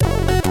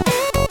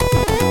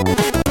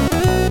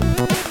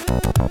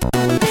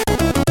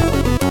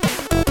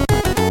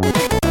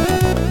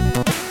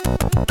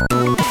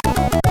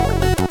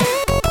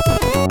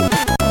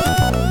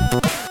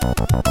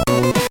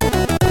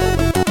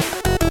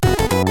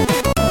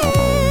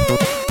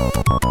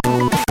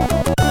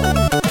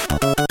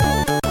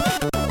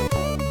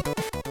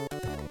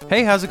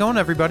Hey, how's it going,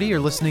 everybody?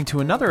 You're listening to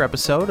another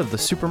episode of the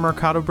Super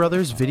Mercado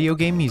Brothers Video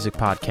Game Music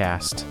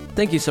Podcast.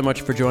 Thank you so much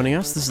for joining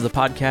us. This is the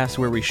podcast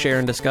where we share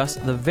and discuss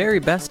the very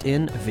best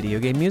in video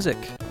game music.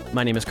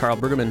 My name is Carl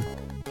Brueggemann.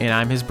 And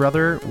I'm his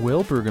brother,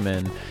 Will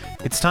Brueggemann.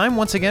 It's time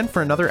once again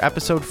for another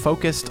episode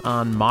focused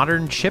on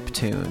modern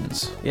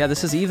chiptunes. Yeah,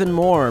 this is even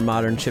more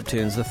modern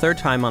chiptunes. The third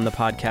time on the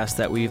podcast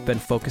that we've been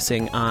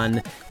focusing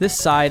on this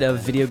side of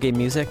video game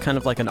music, kind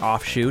of like an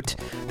offshoot.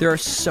 There are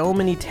so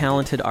many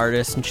talented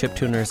artists and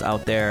chiptuners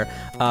out there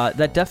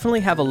that definitely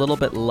have a little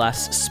bit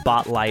less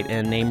spotlight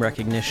and name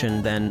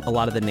recognition than a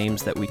lot of the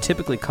names that we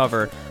typically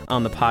cover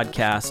on the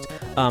podcast.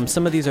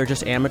 Some of these are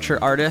just amateur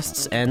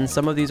artists, and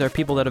some of these are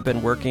people that have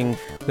been working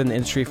within the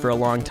industry for a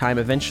long time.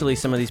 Eventually,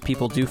 some of these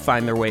people do find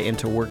their way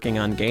into working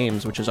on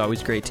games, which is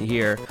always great to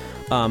hear.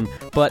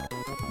 But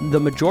the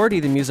majority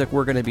of the music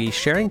we're going to be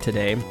sharing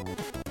today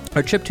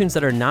are chiptunes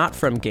that are not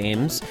from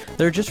games.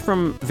 They're just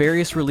from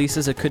various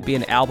releases. It could be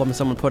an album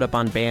someone put up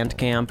on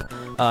Bandcamp.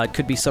 It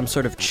could be some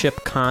sort of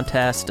chip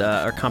contest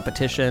or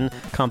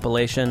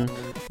compilation.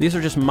 These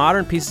are just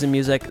modern pieces of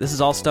music. This is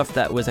all stuff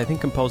that was, I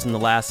think, composed in the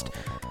last...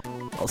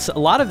 A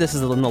lot of this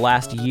is in the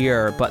last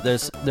year, but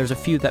there's a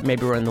few that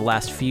maybe were in the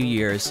last few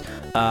years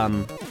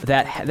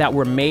that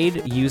were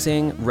made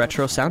using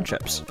retro sound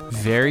chips.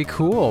 Very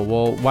cool.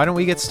 Well, why don't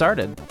we get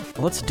started?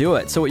 Let's do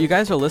it. So what you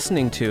guys are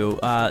listening to,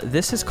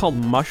 this is called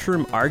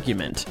Mushroom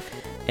Argument,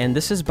 and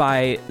this is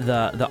by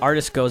the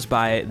artist goes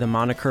by the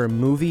moniker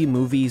Movie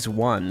Movies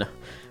 1,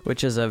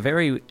 which is a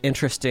very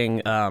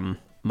interesting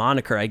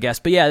moniker, I guess.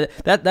 But yeah,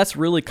 that's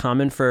really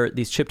common for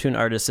these chiptune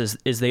artists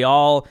is they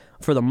all,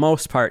 for the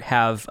most part,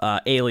 have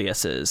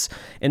aliases.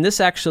 And this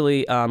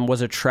actually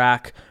was a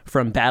track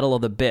from Battle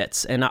of the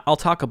Bits. And I'll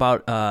talk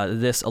about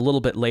this a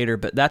little bit later,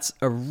 but that's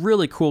a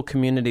really cool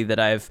community that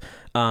I've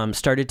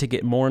started to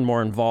get more and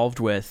more involved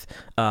with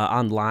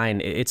online.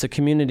 It's a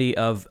community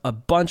of a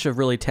bunch of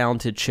really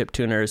talented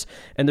chiptuners,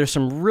 and there's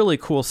some really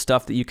cool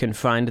stuff that you can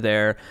find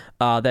there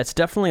that's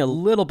definitely a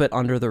little bit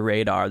under the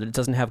radar, that it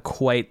doesn't have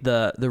quite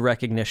the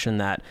recognition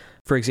that,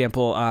 for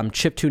example,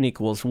 Chiptune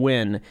Equals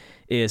Win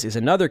is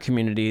another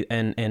community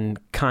and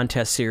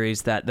contest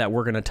series that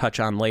we're going to touch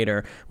on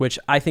later, which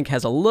I think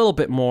has a little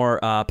bit more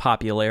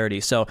popularity.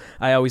 So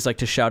I always like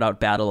to shout out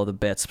Battle of the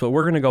Bits, but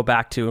we're going to go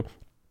back to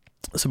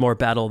some more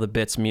Battle of the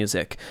Bits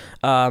music.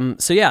 So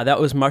yeah, that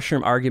was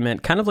Mushroom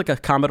Argument, kind of like a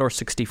Commodore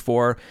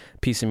 64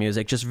 piece of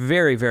music, just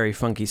very, very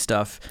funky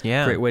stuff.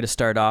 Yeah. Great way to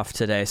start off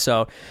today.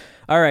 So,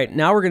 all right,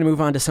 now we're going to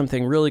move on to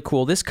something really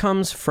cool. This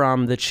comes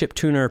from the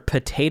chiptuner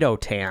Potato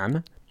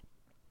Tan.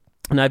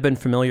 And I've been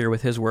familiar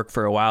with his work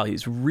for a while.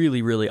 He's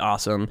really, really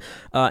awesome.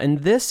 And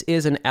this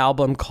is an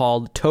album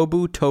called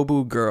Tobu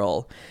Tobu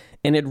Girl.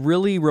 And it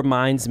really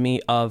reminds me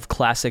of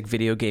classic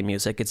video game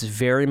music. It's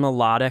very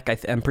melodic.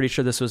 I'm pretty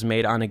sure this was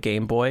made on a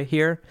Game Boy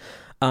here.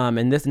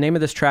 And the name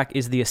of this track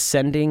is The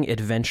Ascending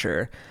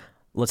Adventure.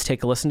 Let's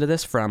take a listen to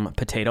this from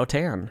Potato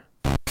Tan.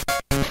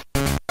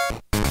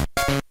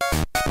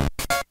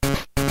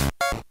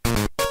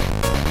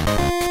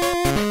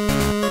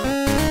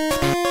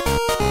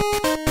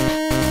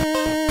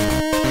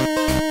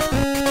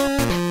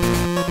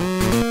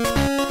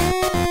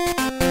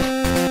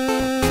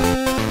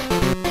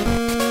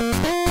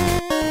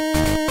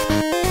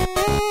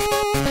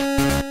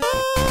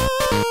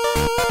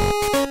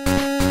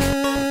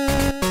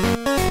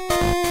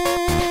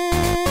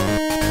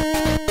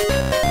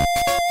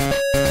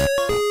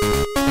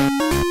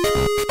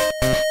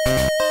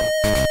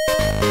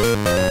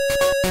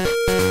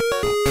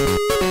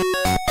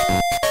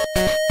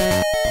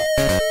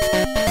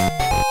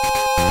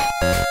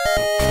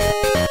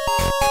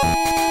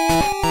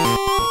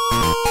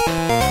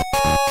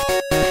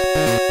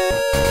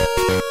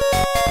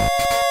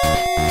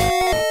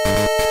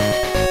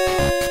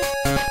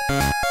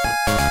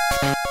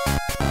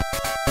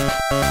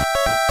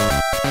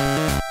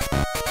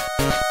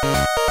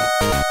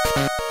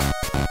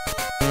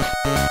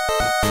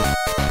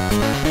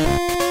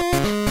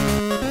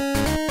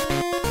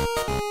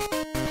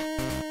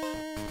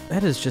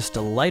 That is just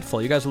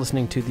delightful. You guys are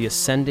listening to The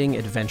Ascending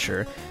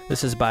Adventure.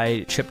 This is by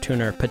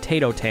chiptuner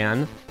Potato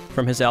Tan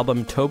from his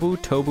album Tobu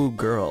Tobu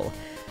Girl.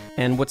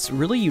 And what's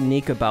really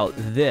unique about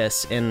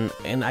this, and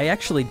I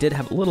actually did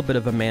have a little bit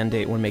of a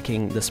mandate when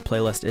making this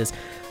playlist, is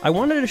I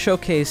wanted to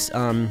showcase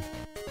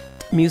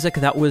music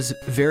that was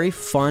very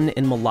fun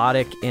and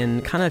melodic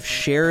and kind of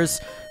shares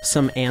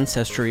some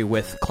ancestry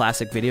with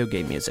classic video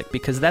game music,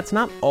 because that's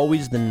not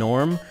always the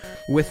norm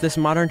with this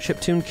modern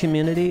chiptune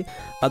community.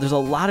 There's a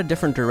lot of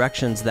different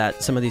directions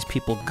that some of these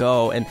people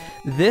go, and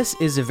this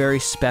is a very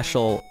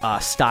special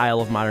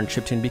style of modern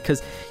chiptune,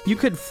 because you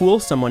could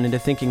fool someone into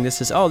thinking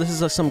this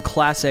is some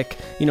classic,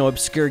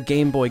 obscure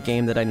Game Boy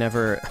game that I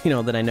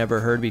never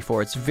heard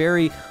before. It's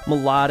very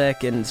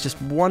melodic, and it's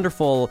just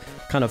wonderful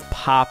kind of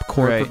pop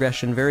chord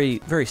progression, very,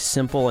 very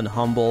simple and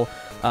humble.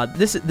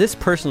 This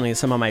personally is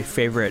some of my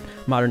favorite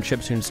modern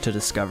chiptunes to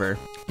discover.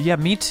 Yeah,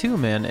 me too,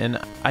 man. And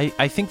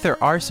I think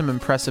there are some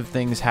impressive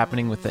things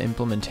happening with the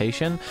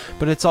implementation,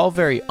 but it's all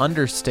very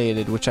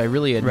understated, which I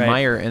really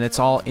admire. Right. And it's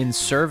all in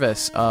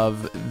service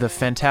of the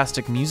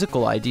fantastic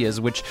musical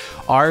ideas, which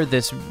are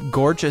this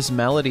gorgeous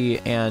melody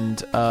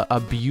and a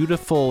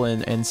beautiful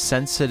and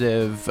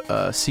sensitive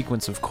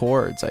sequence of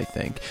chords, I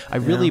think. I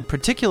really,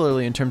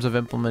 particularly in terms of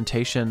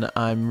implementation,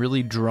 I'm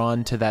really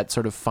drawn to that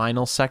sort of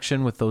final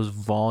section with those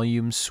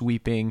volume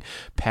sweeping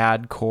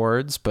pad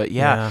chords. But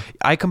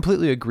I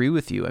completely agree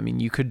with you. I mean,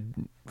 you could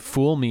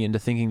fool me into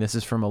thinking this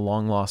is from a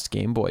long-lost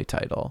Game Boy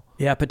title.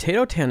 Yeah,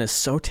 Potato Tan is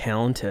so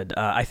talented.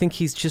 I think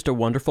he's just a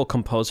wonderful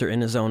composer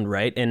in his own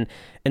right, and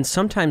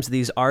sometimes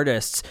these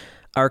artists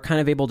are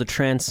kind of able to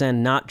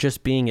transcend not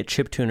just being a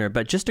chiptuner,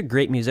 but just a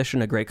great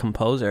musician, a great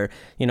composer.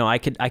 You know, I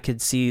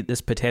could see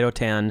this Potato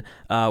Tan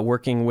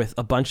working with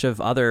a bunch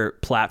of other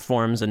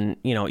platforms and,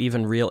 you know,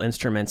 even real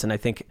instruments, and I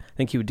think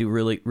he would do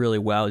really, really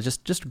well.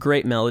 Just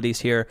great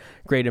melodies here,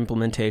 great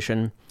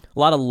implementation. A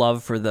lot of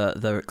love for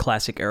the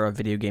classic era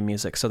video game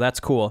music, so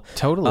that's cool.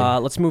 Totally.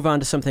 Let's move on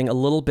to something a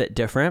little bit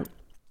different.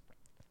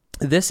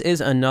 This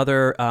is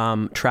another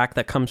track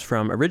that comes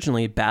from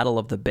originally Battle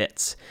of the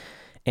Bits.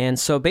 And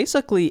so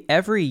basically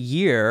every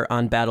year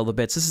on Battle of the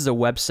Bits, this is a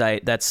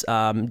website that's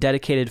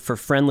dedicated for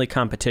friendly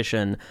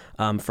competition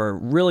for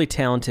really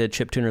talented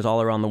chiptuners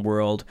all around the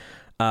world,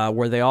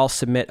 where they all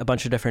submit a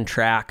bunch of different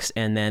tracks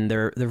and then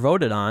they're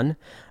voted on.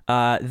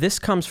 This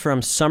comes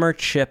from Summer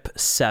Chip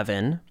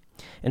 7.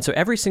 And so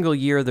every single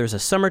year there's a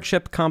summer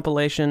chip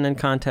compilation and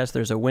contest,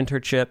 there's a winter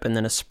chip, and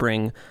then a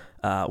spring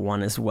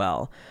one as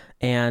well.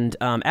 And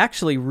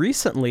actually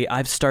recently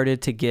I've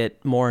started to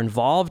get more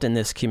involved in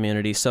this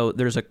community. So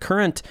there's a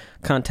current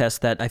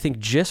contest that I think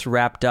just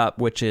wrapped up,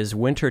 which is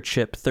Winter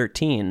Chip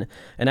 13.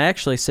 And I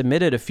actually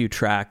submitted a few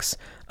tracks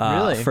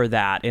for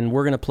that. And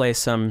we're going to play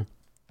some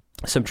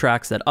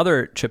tracks that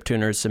other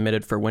chiptuners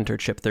submitted for Winter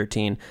Chip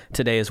 13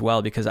 today as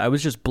well, because I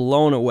was just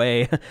blown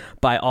away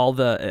by all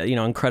the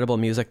incredible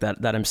music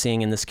that I'm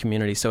seeing in this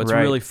community. So it's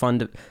really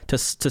fun to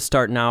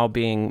start now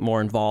being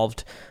more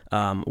involved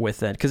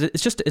with it, because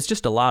it's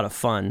just a lot of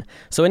fun.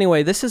 So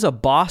anyway, this is a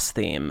boss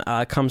theme.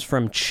 Comes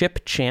from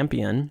Chip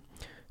Champion,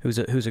 who's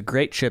a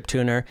great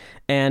chiptuner.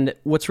 And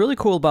what's really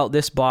cool about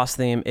this boss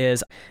theme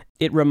is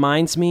it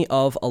reminds me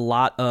of a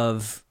lot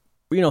of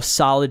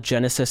solid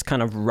Genesis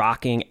kind of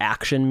rocking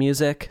action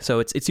music. So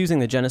it's using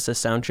the Genesis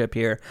sound chip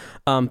here.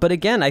 But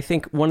again, I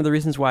think one of the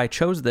reasons why I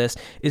chose this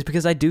is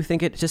because I do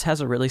think it just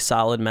has a really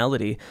solid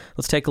melody.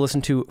 Let's take a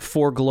listen to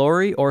For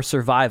Glory or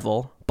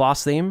Survival,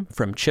 boss theme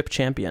from Chip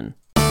Champion.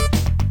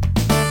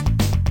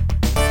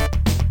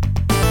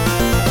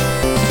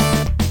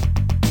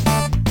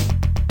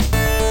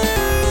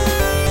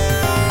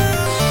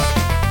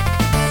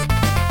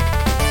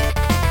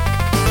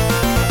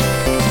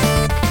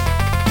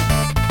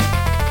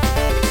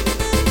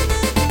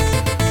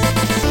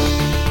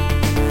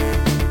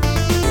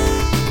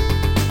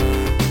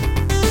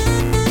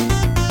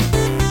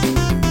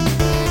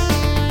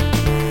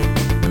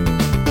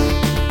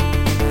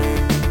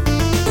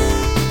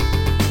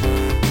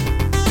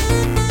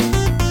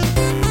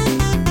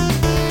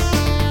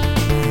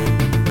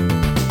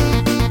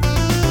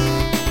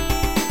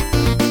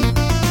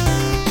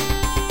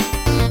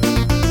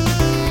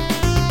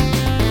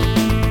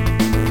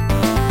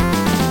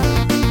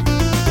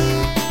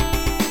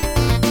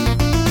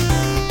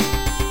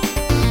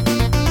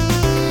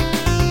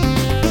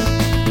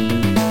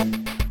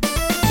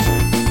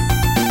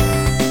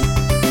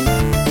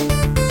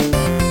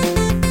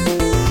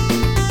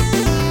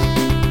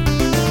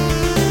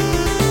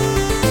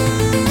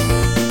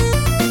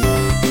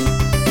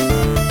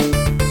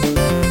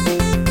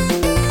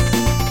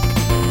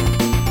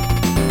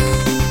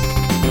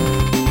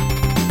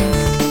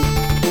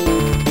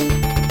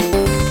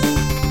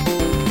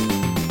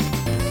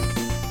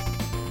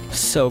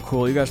 So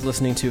cool. You guys are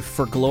listening to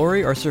For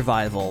Glory or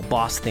Survival,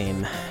 boss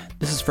theme.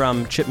 This is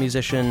from chip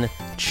musician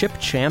Chip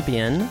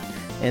Champion,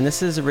 and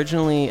this is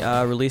originally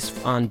released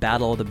on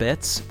Battle of the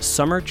Bits,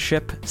 Summer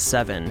Chip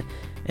 7.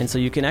 And so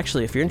you can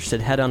actually, if you're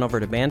interested, head on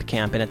over to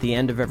Bandcamp, and at the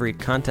end of every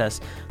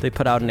contest, they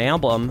put out an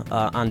album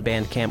on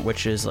Bandcamp,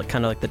 which is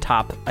kind of like the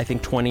top, I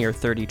think, 20 or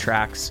 30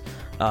 tracks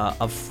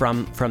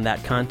from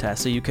that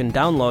contest. So you can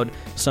download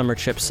Summer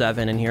Chip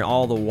 7 and hear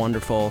all the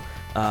wonderful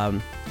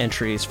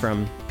entries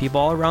from people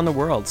all around the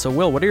world. So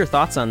Will, what are your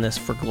thoughts on this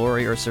For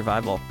Glory or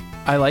Survival?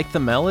 I like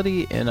the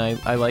melody and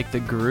I like the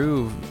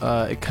groove.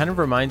 It kind of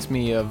reminds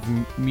me of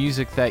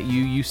music that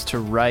you used to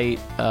write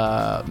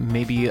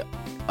maybe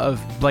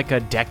of like a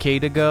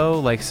decade ago,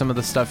 like some of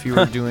the stuff you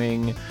were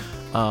doing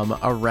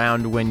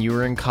around when you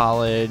were in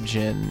college,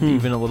 and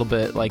even a little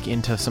bit like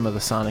into some of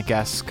the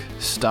Sonic-esque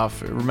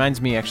stuff. It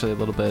reminds me actually a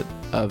little bit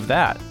of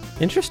that.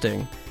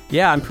 Interesting.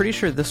 Yeah, I'm pretty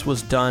sure this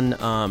was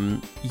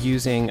done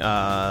using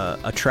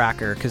a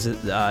tracker, because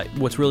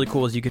what's really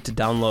cool is you get to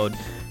download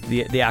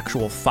the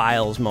actual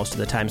files most of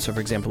the time. So, for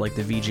example, like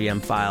the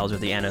VGM files or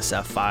the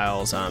NSF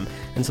files. And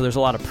so there's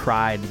a lot of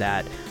pride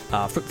that,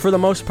 for the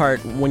most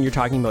part, when you're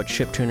talking about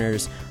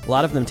chiptuners, a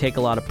lot of them take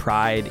a lot of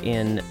pride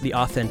in the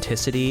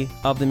authenticity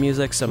of the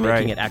music, so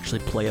making it actually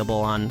playable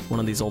on one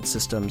of these old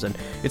systems. And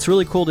it's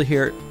really cool to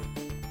hear.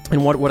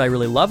 And what I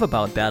really love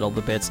about Battle of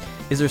the Bits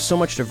is there's so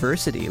much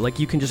diversity. Like,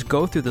 you can just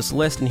go through this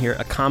list and hear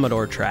a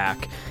Commodore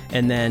track,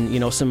 and then, you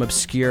know, some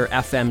obscure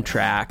FM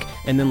track,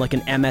 and then like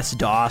an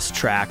MS-DOS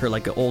track, or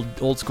like an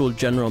old school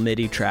General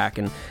MIDI track.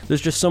 And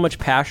there's just so much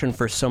passion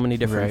for so many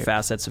different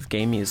facets of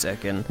game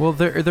music. And well,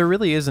 there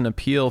really is an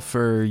appeal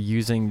for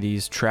using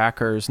these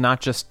trackers,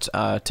 not just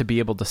to be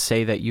able to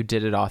say that you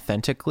did it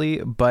authentically,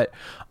 but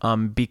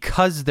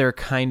because they're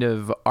kind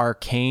of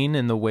arcane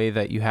in the way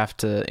that you have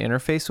to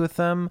interface with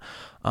them.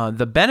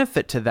 The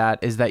benefit to that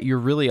is that you're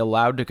really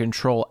allowed to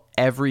control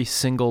every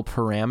single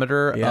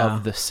parameter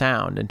of the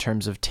sound in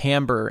terms of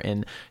timbre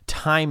and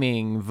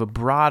timing,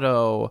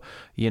 vibrato,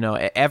 you know,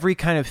 every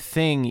kind of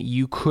thing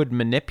you could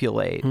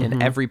manipulate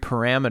in every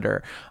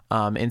parameter.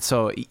 And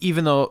so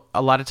even though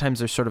a lot of times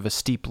there's sort of a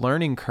steep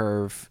learning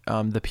curve,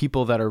 the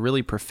people that are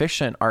really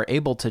proficient are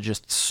able to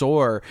just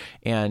soar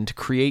and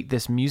create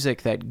this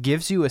music that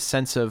gives you a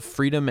sense of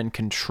freedom and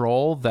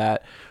control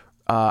that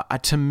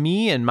to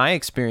me, in my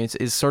experience,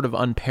 is sort of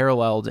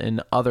unparalleled in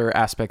other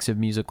aspects of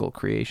musical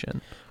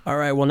creation. All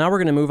right, well, now we're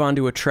going to move on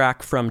to a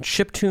track from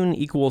Chiptune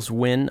Equals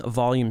Win,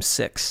 Volume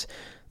 6.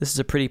 This is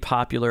a pretty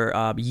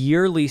popular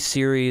yearly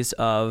series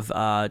of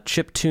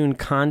chiptune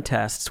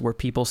contests where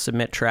people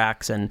submit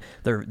tracks and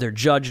they're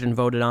judged and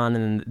voted on,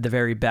 and the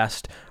very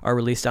best are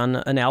released on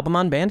an album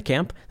on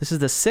Bandcamp. This is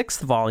the 6th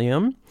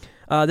volume.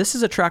 This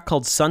is a track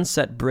called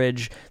Sunset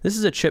Bridge. This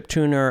is a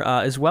chiptuner,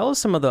 as well as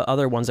some of the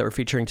other ones that we're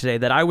featuring today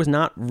that I was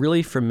not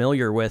really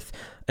familiar with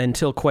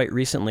until quite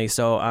recently,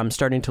 so I'm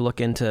starting to look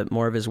into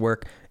more of his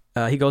work.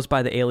 He goes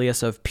by the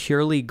alias of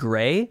Purely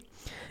Gray,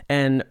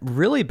 and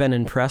really been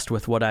impressed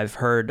with what I've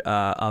heard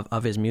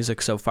of his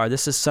music so far.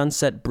 This is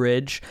Sunset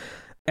Bridge.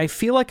 I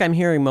feel like I'm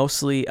hearing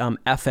mostly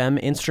FM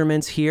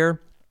instruments here,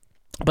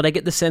 but I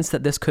get the sense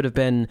that this could have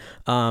been,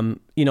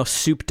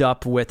 souped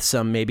up with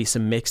maybe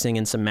some mixing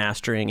and some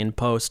mastering in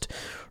post.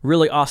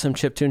 Really awesome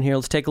chiptune here.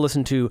 Let's take a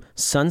listen to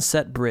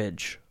Sunset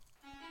Bridge.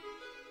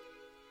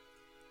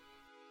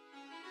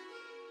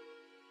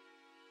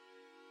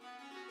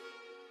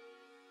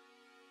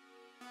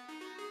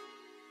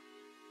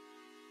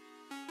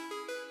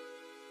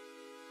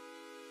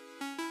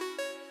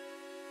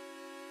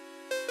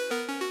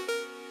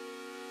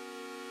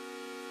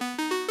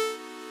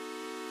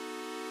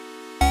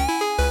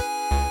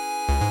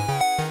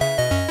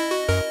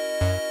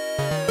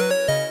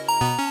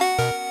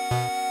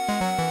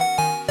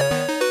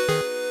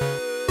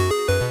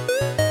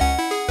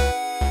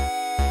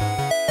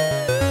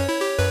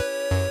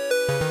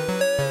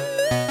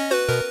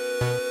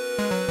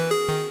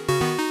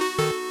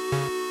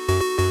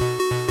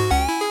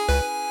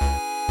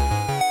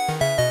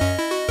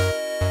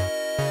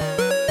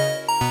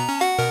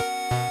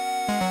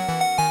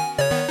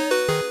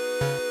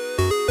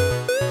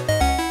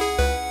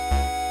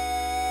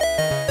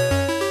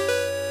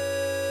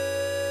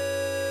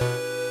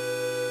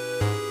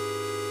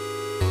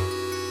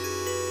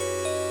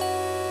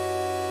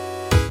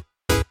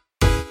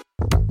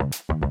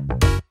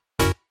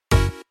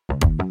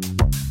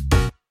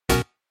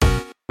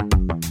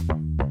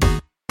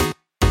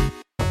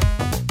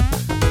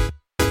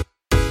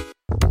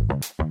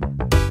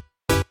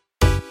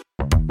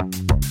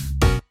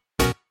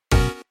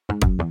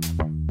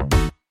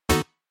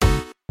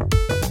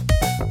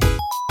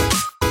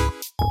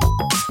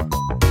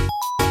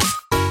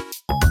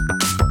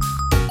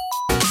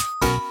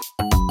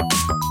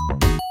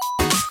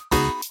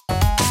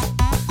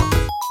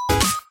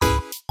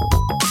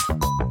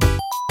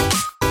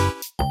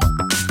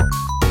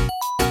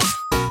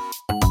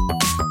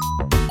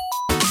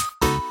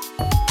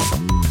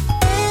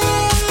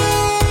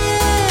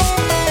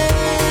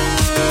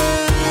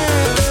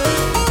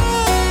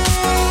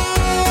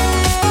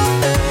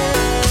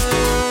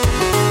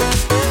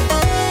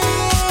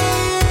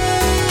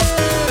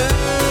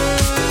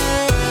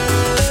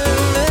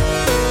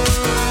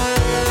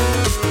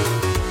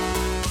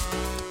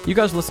 You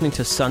guys are listening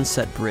to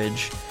Sunset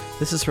Bridge.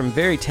 This is from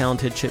very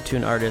talented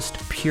chiptune artist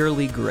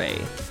Purely Gray,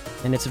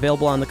 and it's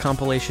available on the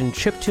compilation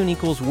Chiptune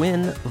Equals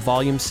Win,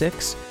 Volume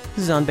 6.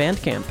 This is on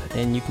Bandcamp,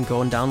 and you can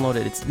go and download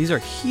it. These are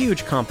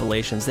huge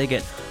compilations. They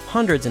get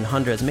hundreds and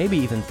hundreds, maybe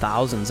even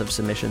thousands of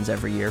submissions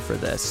every year for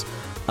this.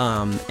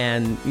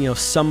 And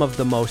some of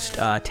the most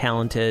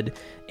talented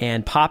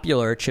and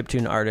popular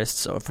chiptune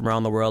artists from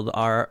around the world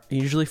are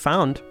usually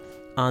found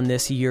on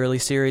this yearly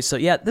series. So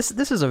yeah, this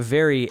is a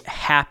very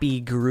happy,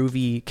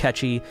 groovy,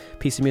 catchy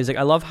piece of music.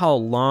 I love how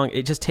long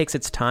it just takes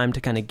its time to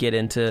kind of get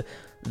into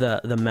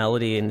the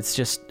melody, and it's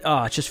just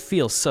it just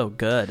feels so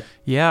good.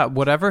 Yeah,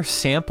 whatever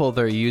sample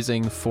they're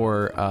using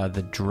for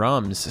the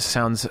drums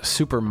sounds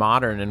super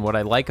modern, and what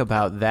I like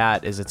about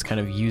that is it's kind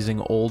of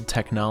using old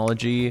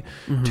technology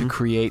to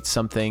create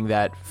something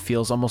that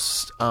feels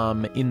almost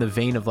in the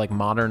vein of like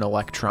modern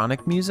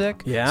electronic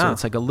music. Yeah. So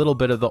it's like a little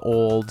bit of the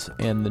old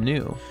and the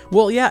new.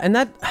 Well, yeah, and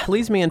that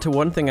leads me into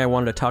one thing I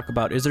wanted to talk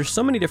about is there's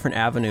so many different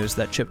avenues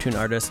that chiptune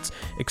artists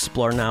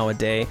explore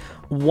nowadays.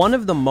 One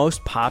of the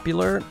most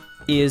popular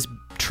is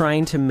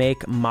trying to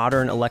make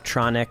modern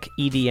electronic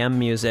EDM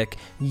music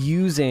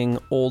using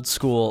old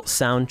school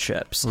sound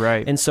chips.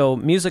 Right. And so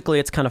musically,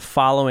 it's kind of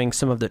following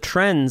some of the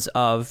trends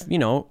of,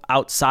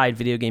 outside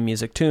video game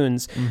music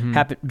tunes.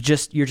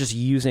 You're just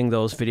using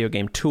those video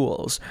game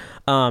tools.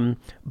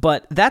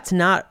 But that's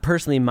not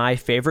personally my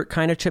favorite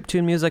kind of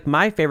chiptune music.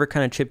 My favorite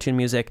kind of chiptune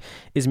music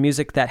is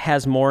music that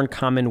has more in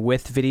common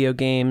with video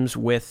games,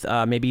 with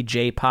maybe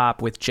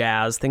J-pop, with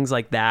jazz, things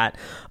like that.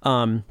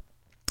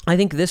 I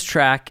think this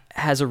track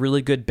has a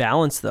really good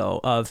balance,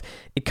 though, of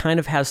it kind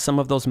of has some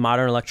of those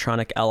modern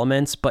electronic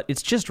elements, but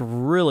it's just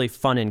really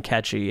fun and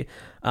catchy.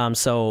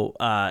 So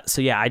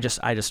yeah, I just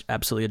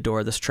absolutely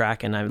adore this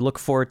track, and I look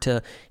forward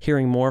to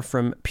hearing more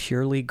from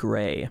Purely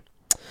Grey.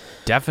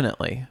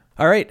 Definitely.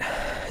 All right,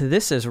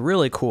 this is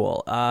really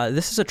cool.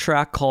 This is a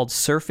track called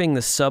Surfing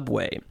the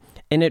Subway.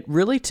 And it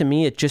really, to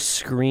me, it just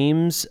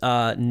screams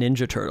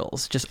Ninja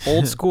Turtles. Just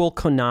old school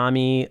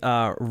Konami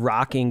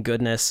rocking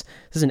goodness.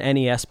 This is an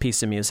NES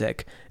piece of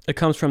music. It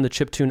comes from the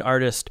chiptune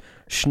artist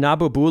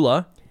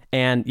Shnababula.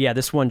 And yeah,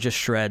 this one just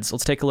shreds.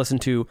 Let's take a listen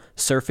to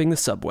Surfing the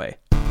Subway.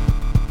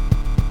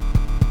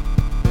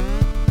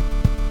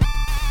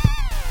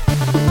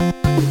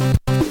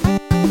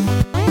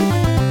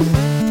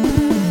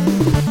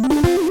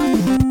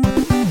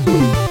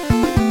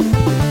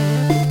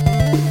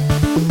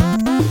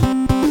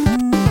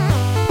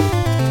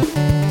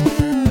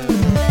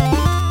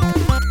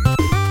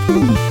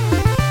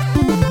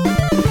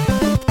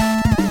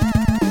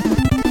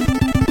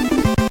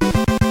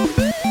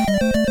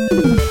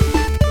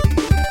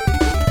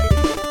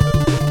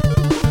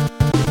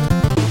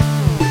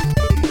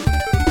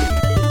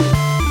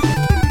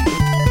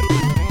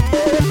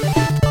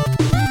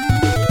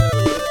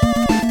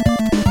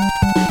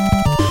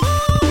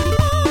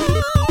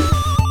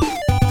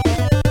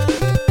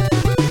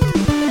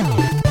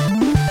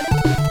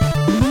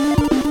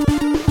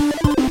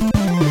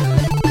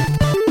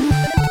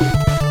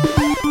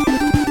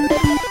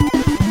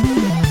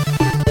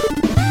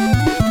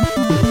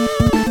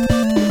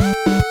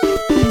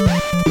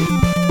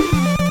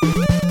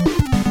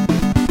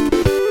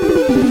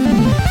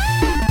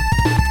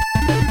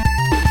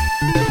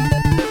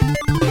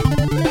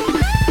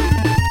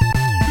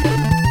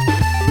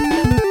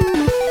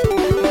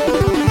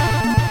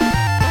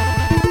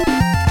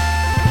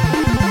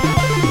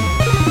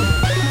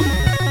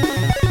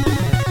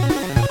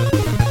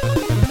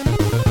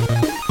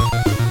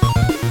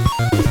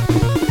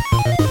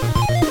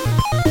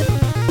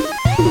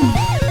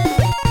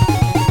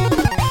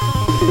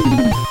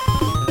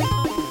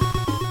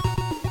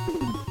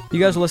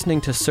 You guys are listening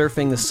to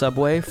Surfing the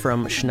Subway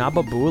from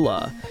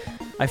Shnababula.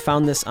 I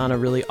found this on a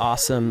really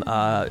awesome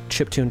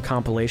chiptune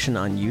compilation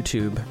on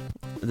YouTube.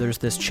 There's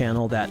this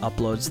channel that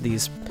uploads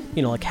these,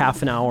 like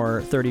half an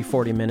hour, 30,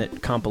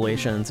 40-minute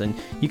compilations, and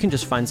you can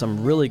just find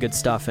some really good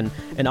stuff.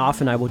 And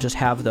often I will just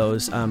have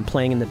those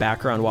playing in the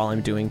background while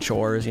I'm doing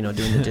chores, doing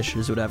the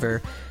dishes,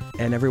 whatever.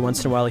 And every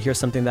once in a while I hear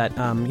something that,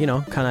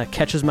 kind of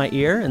catches my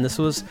ear, and this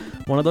was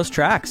one of those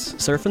tracks,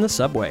 Surfing the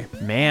Subway.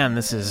 Man,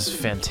 this is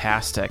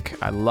fantastic.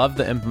 I love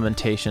the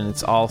implementation.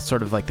 It's all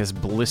sort of like this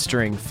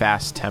blistering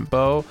fast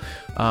tempo.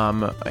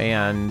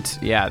 And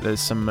yeah, there's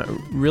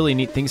some really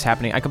neat things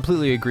happening. I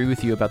completely agree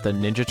with you about the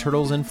Ninja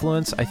Turtles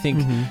influence. I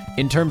think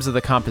in terms of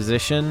the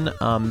composition,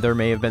 there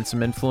may have been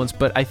some influence,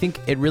 but I think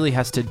it really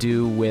has to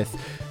do with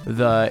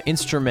the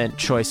instrument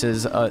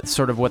choices,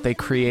 sort of what they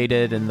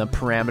created and the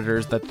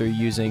parameters that they're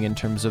using in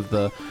terms of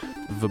the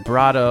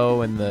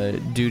vibrato and the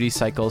duty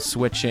cycle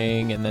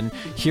switching. And then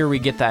here we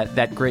get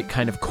that great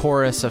kind of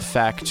chorus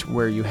effect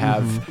where you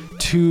have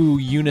two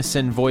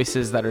unison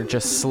voices that are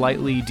just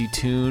slightly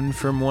detuned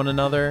from one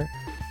another.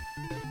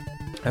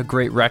 A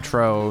great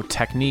retro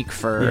technique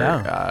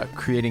for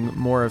creating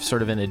more of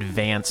sort of an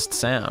advanced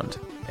sound.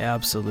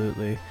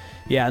 Absolutely.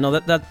 Yeah, no,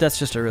 that's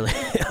just a really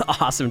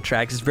awesome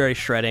track. It's very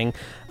shredding.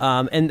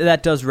 And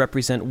that does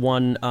represent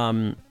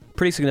one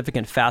pretty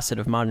significant facet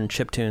of modern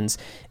chiptunes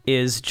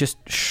is just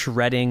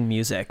shredding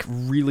music,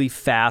 really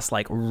fast,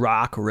 like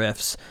rock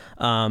riffs,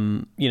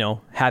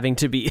 having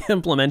to be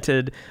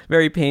implemented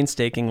very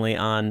painstakingly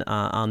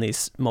on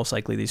these, most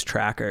likely these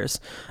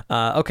trackers.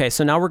 Okay,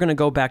 so now we're going to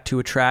go back to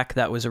a track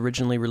that was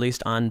originally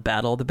released on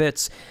Battle of the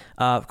Bits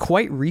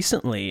quite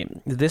recently.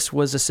 This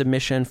was a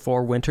submission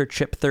for Winter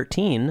Chip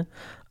 13,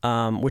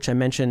 which I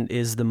mentioned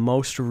is the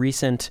most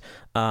recent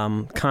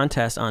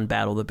contest on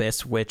Battle of the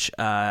Bits, which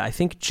I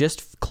think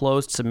just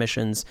closed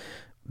submissions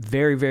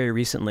very, very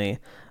recently.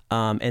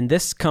 And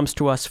this comes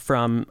to us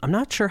from, I'm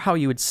not sure how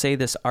you would say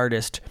this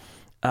artist,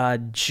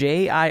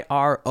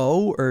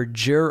 Jiro or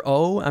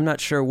Jiro. I'm not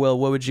sure, Will.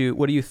 What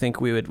do you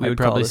think we would I'd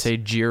probably say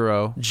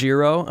Jiro.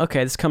 Jiro?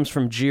 Okay, this comes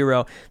from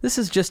Jiro. This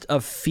is just a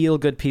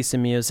feel-good piece of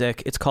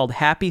music. It's called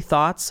Happy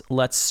Thoughts,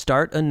 Let's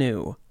Start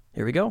Anew.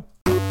 Here we go.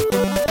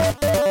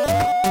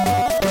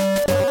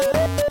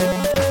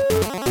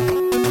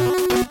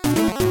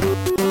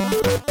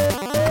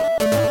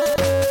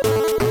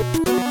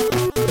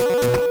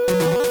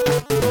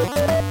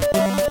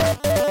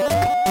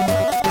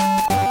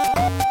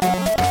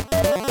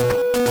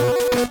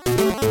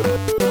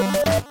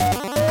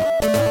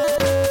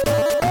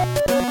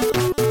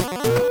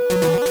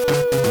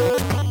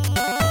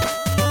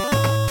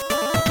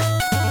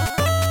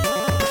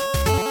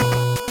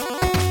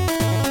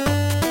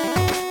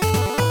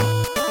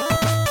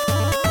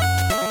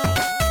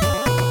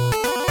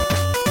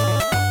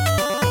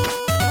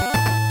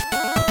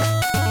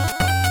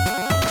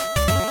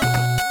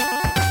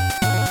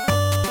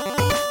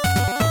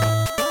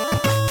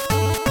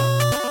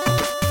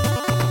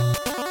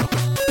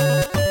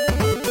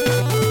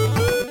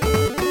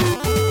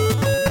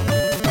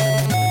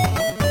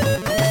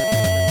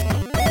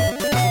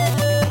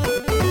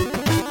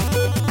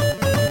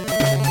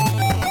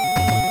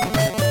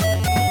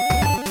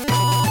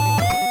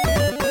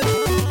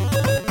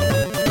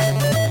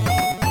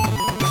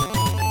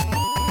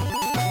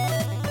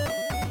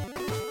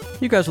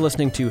 You guys are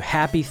listening to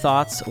Happy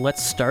Thoughts,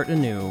 Let's Start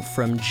Anew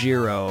from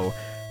Jiro,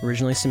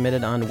 originally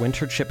submitted on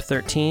Winter Chip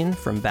 13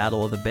 from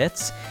Battle of the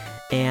Bits.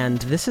 And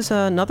this is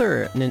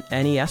another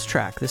NES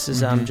track. This is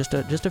just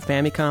a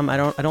Famicom.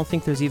 I don't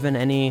think there's even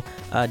any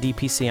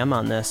DPCM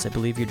on this. I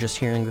believe you're just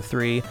hearing the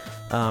three,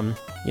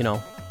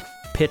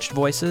 pitched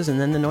voices and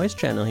then the noise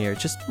channel here.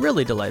 It's just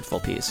really delightful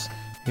piece.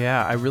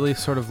 Yeah, I really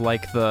sort of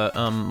like the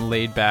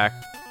laid back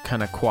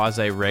kind of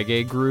quasi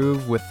reggae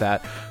groove with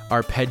that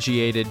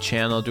arpeggiated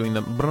channel doing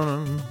the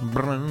brun,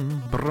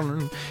 brun,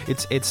 brun.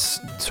 It's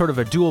sort of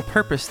a dual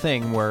purpose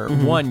thing where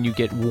one, you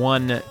get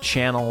one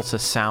channel to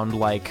sound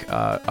like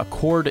a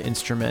chord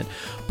instrument,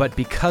 but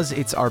because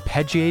it's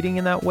arpeggiating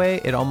in that way,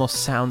 it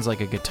almost sounds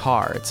like a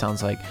guitar. It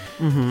sounds like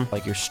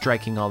you're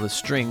striking all the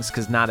strings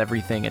because not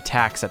everything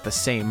attacks at the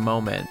same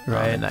moment,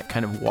 right? And that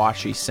kind of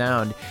washy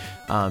sound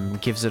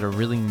gives it a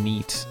really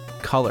neat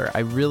color. I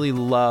really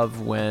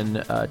love when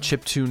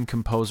chiptune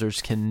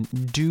composers can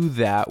do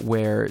that,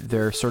 where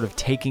they're sort of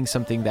taking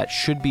something that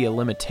should be a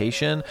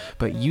limitation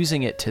but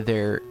using it to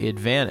their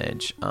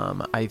advantage.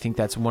 I think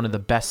that's one of the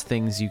best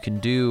things you can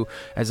do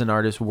as an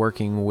artist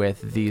working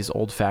with these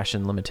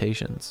old-fashioned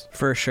limitations.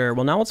 For sure.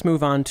 Well, now let's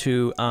move on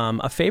to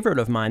a favorite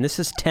of mine. This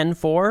is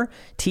Tenfour,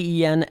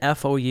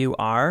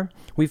 Tenfour.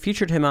 We've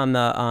featured him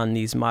on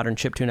these modern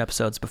chiptune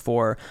episodes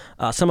before.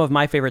 Some of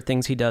my favorite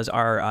things he does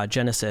are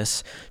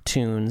Genesis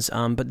tunes,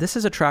 but this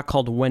is a track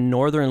called When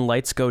Northern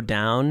Lights Go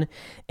Down,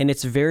 and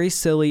it's very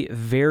silly,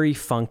 very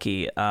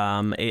funky.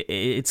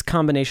 It's a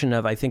combination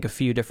of, I think, a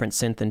few different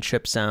synth and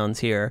chip sounds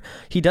here.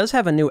 He does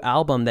have a new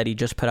album that he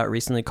just put out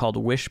recently called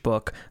Wish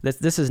Book.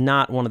 This is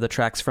not one of the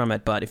tracks from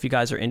it, but if you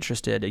guys are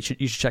interested,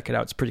 you should check it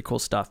out. It's pretty cool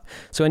stuff.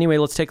 So anyway,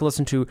 let's take a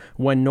listen to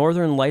When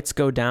Northern Lights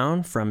Go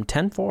Down from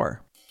Tenfour.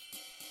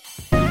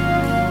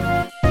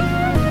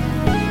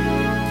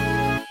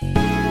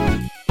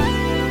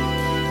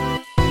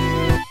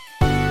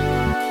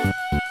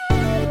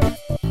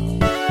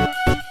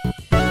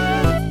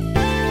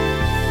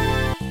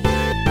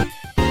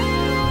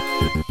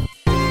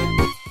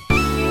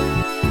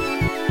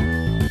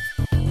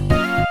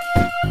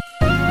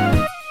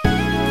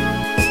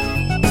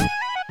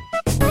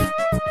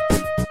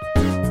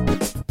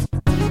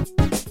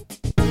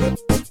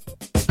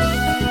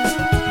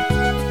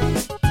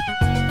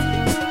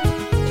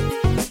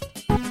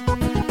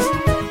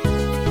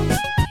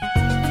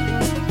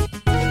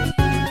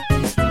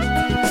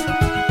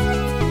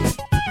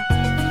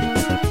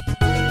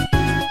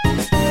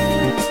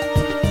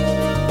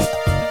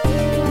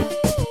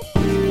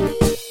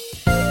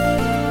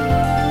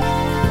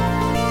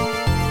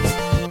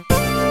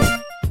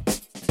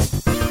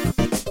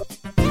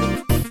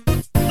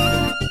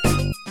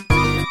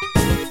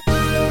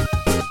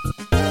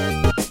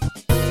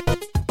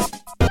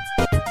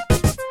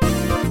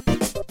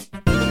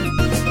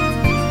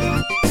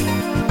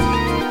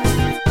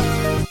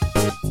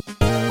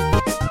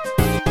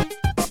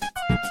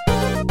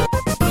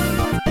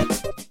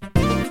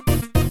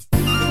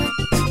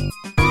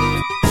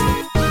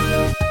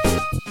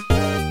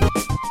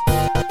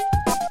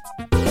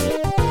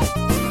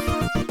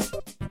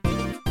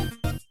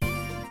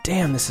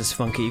 Damn, this is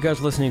funky. You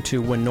guys are listening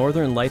to When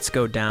Northern Lights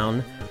Go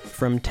Down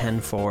from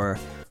Tenfour.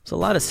 There's a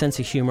lot of sense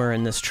of humor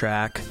in this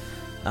track.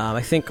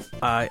 I think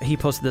he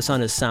posted this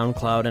on his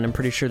SoundCloud, and I'm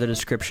pretty sure the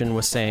description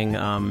was saying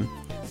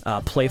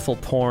playful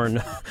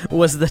porn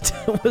was the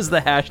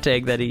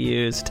hashtag that he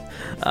used.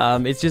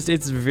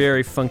 It's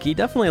very funky,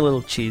 definitely a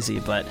little cheesy,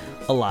 but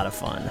a lot of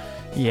fun.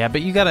 Yeah,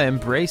 but you got to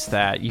embrace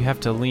that. You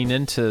have to lean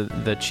into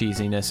the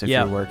cheesiness if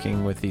you're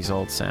working with these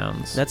old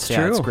sounds. That's true.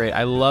 Yeah, it's great.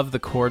 I love the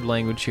chord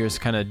language here. It's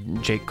kind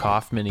of Jake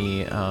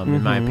Kaufman-y,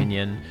 in my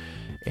opinion.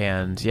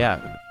 And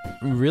yeah,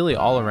 really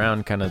all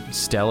around kind of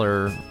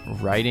stellar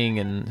writing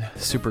and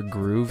super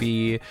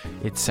groovy.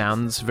 It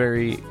sounds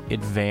very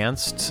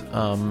advanced,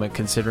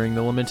 considering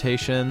the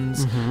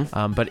limitations.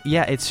 But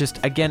yeah, it's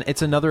just, again,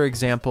 it's another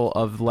example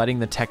of letting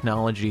the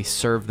technology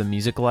serve the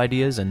musical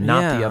ideas and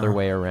not the other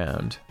way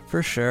around.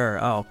 For sure.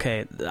 Oh,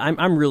 okay.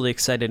 I'm really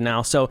excited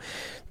now. So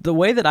the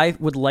way that I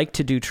would like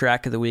to do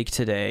Track of the Week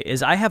today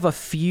is I have a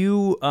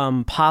few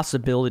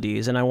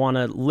possibilities, and I want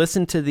to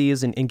listen to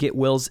these and get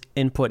Will's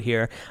input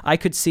here. I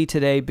could see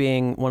today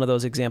being one of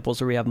those examples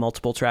where we have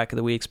multiple Track of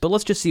the Weeks, but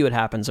let's just see what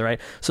happens, all right?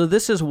 So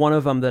this is one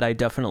of them that I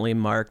definitely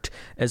marked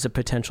as a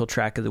potential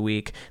Track of the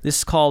Week. This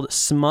is called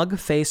Smug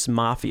Face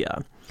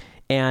Mafia.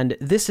 And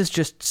this is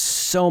just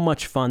so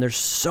much fun. There's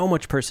so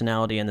much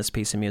personality in this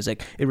piece of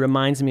music. It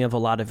reminds me of a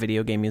lot of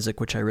video game music,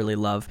 which I really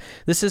love.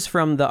 This is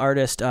from the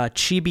artist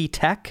Chibi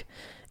Tech,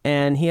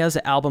 and he has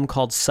an album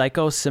called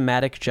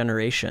Psychosomatic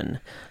Generation.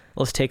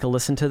 Let's take a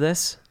listen to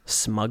this.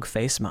 Smug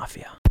Face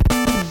Mafia.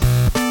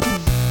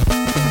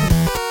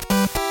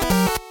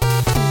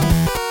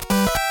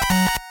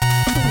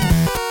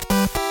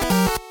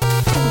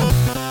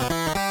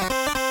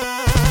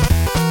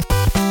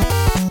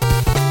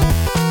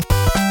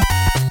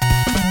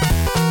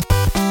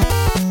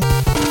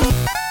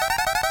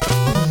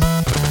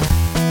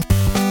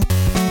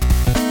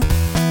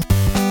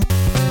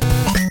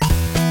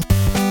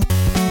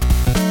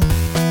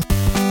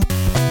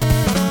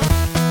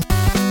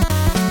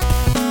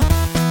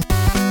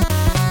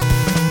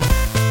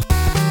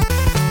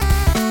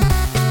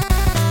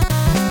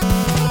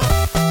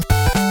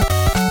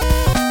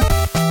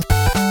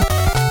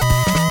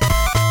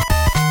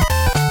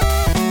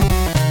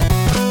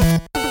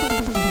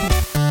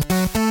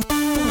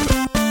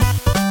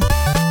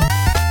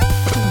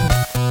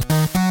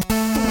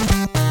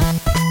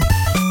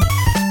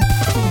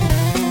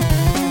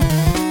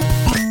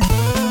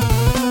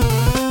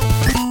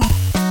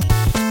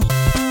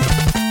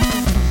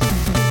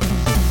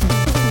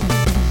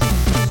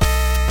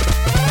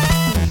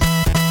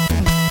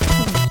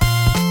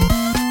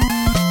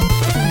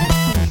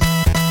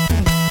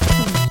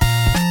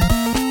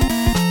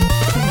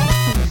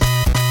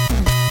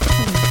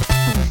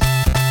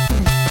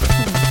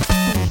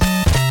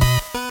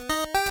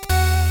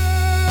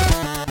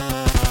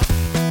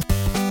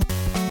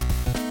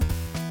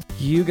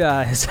 You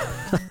guys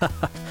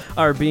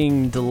are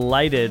being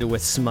delighted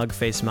with Smug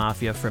Face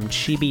Mafia from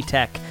Chibi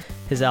Tech.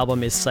 His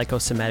album is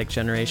Psychosomatic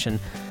Generation.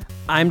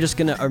 I'm just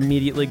going to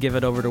immediately give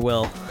it over to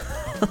Will.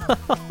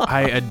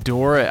 I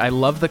adore it. I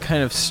love the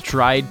kind of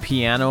stride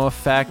piano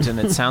effect, and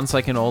it sounds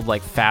like an old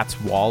like Fats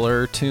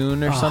Waller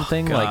tune or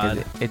something. God.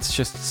 Like it's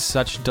just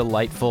such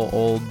delightful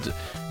old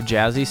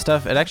jazzy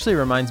stuff. It actually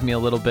reminds me a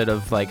little bit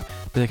of like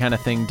the kind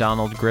of thing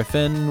Donald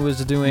Griffin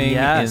was doing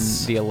in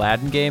the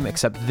Aladdin game,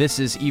 except this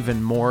is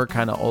even more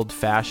kind of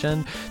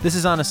old-fashioned. This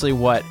is honestly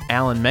what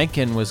Alan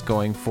Menken was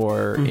going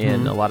for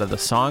in a lot of the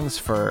songs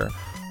for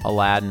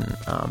Aladdin,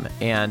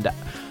 and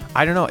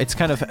I don't know, it's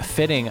kind of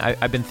fitting.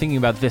 I've been thinking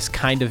about this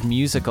kind of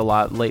music a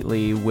lot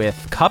lately with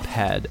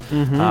Cuphead,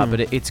 but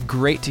it's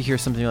great to hear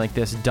something like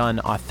this done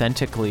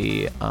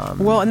authentically.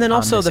 Well, and then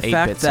also the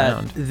fact that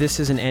sound. This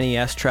is an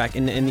NES track,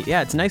 and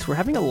yeah, it's nice. We're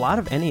having a lot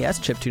of NES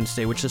chiptunes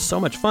today, which is so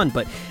much fun,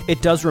 but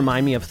it does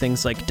remind me of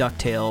things like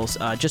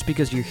DuckTales, just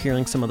because you're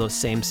hearing some of those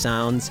same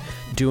sounds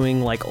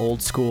doing like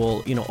old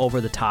school,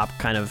 over-the-top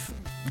kind of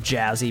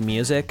jazzy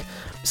music.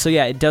 So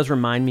yeah, it does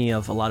remind me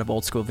of a lot of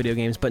old school video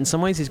games, but in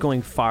some ways he's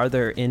going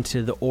farther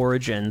into the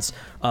origins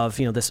of,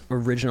 this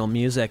original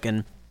music.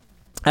 And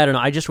I don't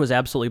know, I just was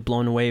absolutely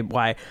blown away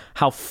by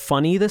how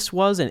funny this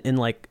was and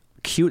like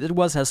cute it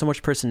was, has so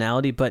much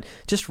personality, but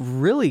just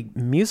really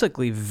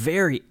musically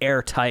very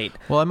airtight.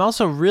 Well, I'm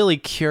also really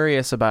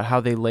curious about how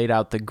they laid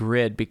out the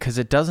grid, because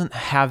it doesn't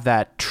have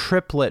that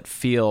triplet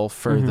feel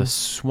for the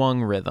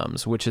swung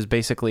rhythms, which is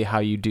basically how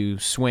you do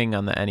swing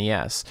on the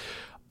NES.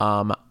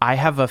 I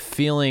have a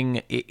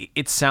feeling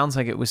it sounds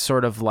like it was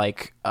sort of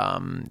like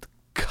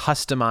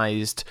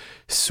customized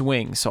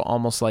swing, so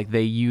almost like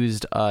they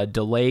used a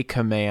delay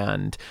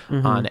command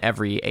on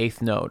every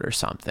eighth note or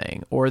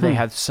something, or they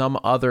had some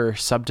other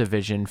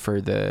subdivision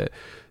for the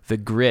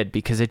grid,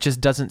 because it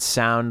just doesn't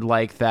sound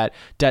like that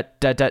da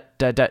da da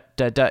da da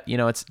da da,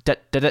 it's da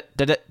da da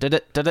da da da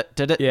da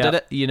da da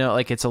da,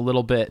 like it's a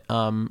little bit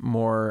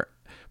more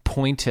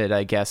pointed,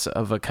 I guess,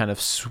 of a kind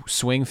of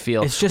swing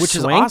feel, it's just which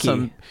swanky. Is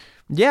awesome.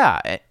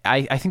 Yeah,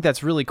 I think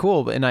that's really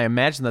cool, and I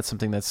imagine that's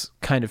something that's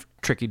kind of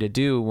tricky to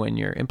do when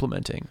you're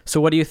implementing.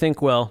 So what do you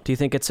think, Will? Do you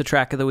think it's a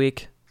track of the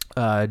week?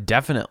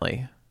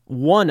 Definitely.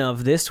 One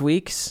of this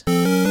week's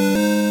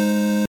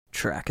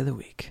track of the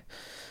week.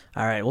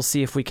 All right, we'll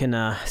see if we can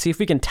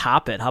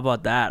top it. How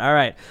about that? All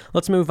right,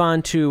 let's move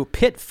on to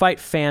Pit Fight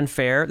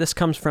Fanfare. This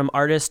comes from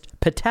artist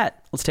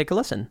Patet. Let's take a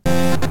listen.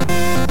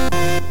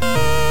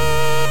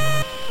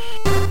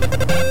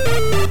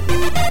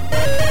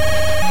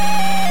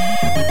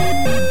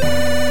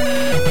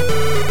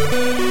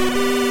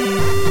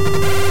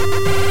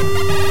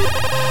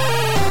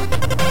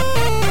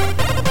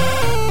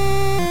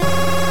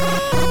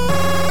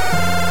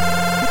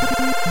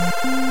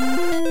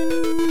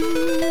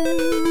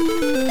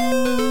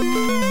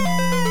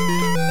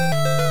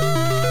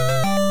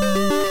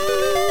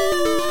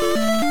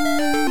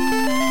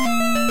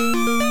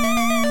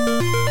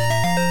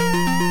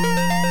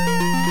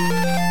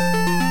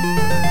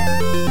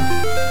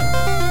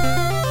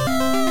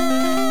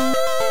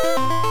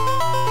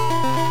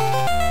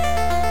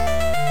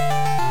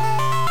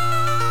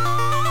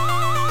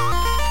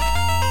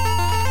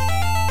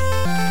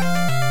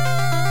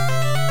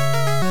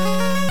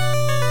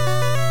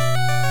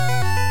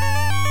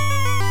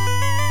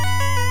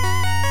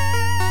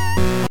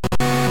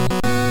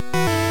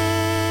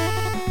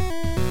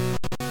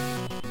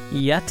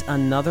 Yet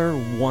another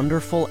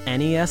wonderful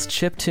NES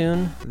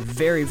chiptune.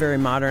 Very, very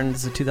modern.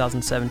 This is a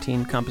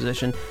 2017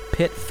 composition.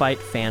 Pit Fight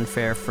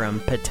Fanfare from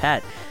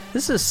Patet.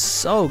 This is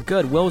so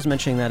good. Will was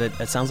mentioning that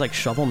it sounds like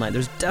Shovel Knight.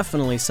 There's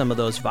definitely some of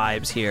those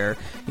vibes here,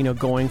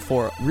 going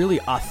for really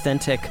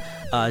authentic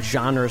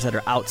genres that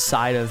are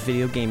outside of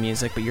video game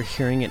music, but you're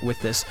hearing it with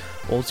this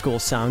old school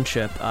sound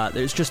chip.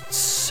 There's just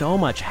so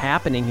much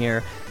happening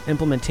here,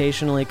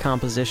 implementationally,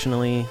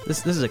 compositionally.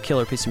 This is a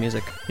killer piece of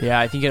music. Yeah,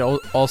 I think it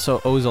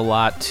also owes a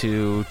lot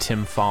to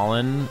Tim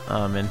Fallon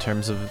in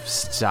terms of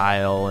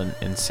style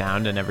and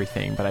sound and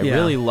everything, but I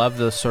really love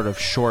those sort of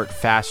short,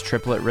 fast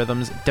triplet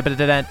rhythms.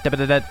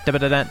 That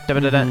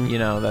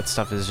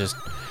stuff is just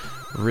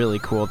really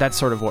cool. That's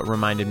sort of what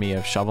reminded me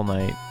of Shovel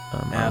Knight.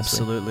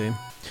 Absolutely.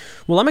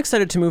 Well, I'm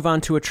excited to move on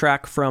to a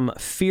track from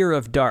Fear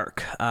of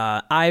Dark.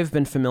 I've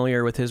been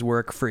familiar with his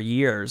work for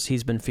years.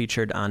 He's been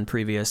featured on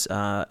previous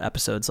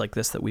episodes like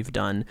this that we've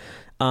done.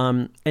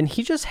 And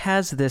he just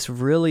has this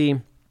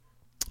really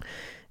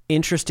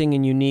interesting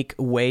and unique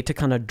way to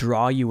kind of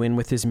draw you in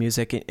with his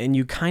music, and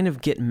you kind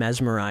of get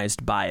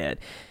mesmerized by it.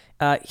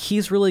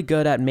 He's really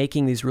good at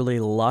making these really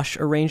lush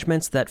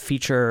arrangements that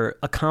feature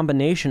a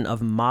combination of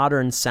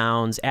modern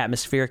sounds,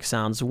 atmospheric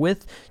sounds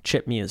with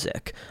chip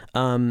music.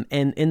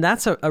 And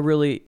that's a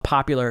really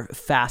popular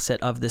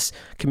facet of this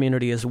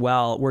community as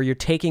well, where you're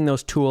taking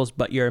those tools,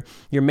 but you're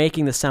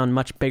making the sound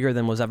much bigger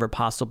than was ever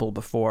possible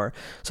before.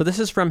 So this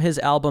is from his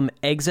album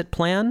Exit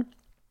Plan.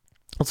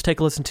 Let's take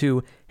a listen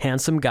to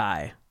Handsome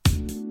Guy.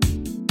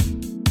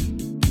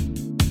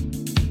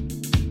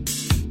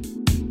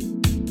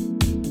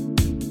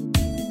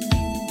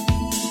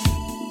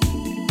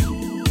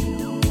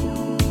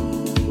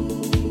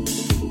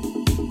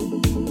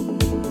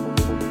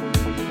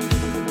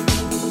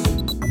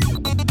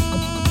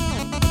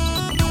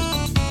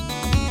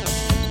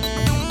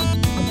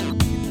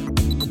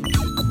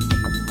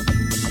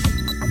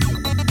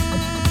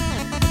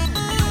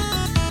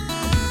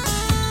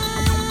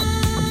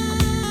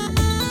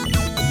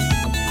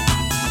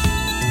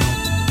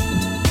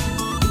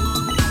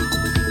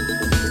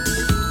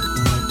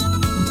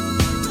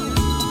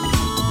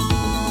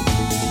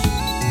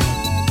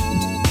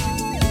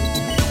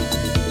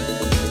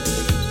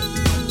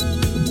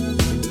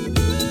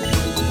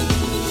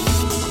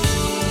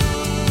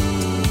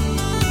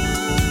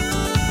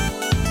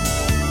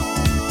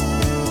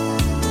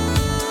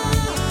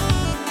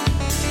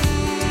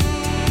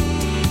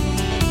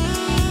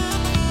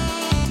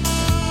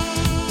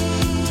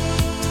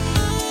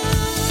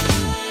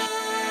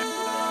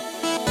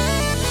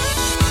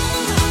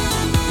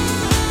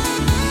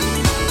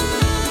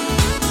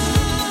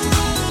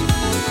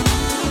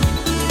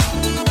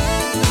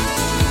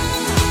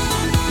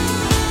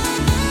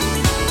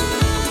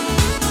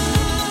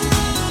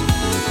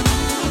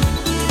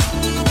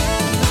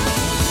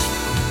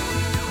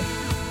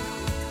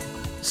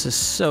 This is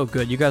so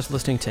good. You guys are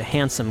listening to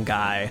Handsome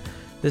Guy.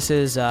 This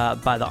is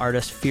by the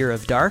artist Fear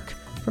of Dark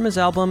from his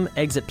album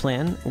Exit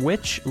Plan,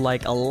 which,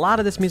 like a lot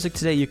of this music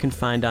today, you can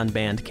find on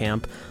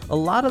Bandcamp. A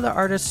lot of the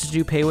artists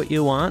do pay what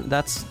you want.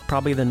 That's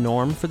probably the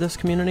norm for this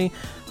community.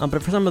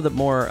 But for some of the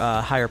more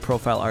higher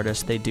profile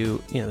artists, they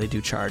do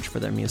charge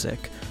for their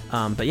music.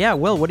 But yeah,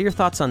 Will, what are your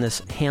thoughts on this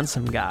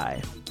Handsome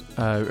Guy?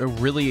 A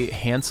really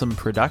handsome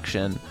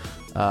production.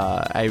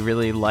 I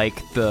really like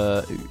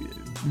the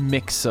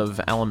mix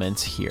of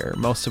elements here.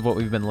 Most of what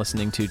we've been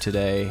listening to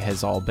today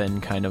has all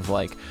been kind of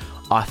like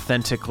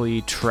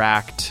authentically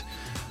tracked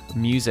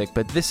music,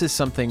 but this is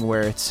something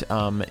where it's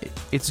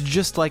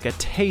just like a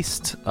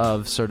taste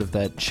of sort of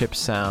that chip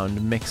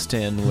sound mixed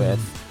in with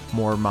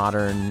more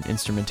modern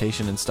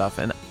instrumentation and stuff.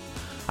 And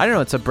I don't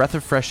know, it's a breath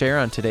of fresh air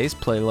on today's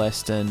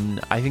playlist, and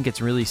I think it's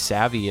really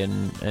savvy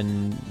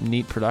and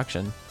neat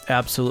production.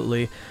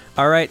 Absolutely.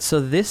 All right, so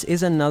this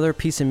is another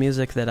piece of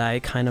music that I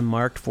kind of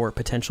marked for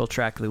potential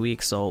track of the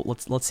week. So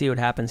let's see what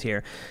happens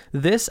here.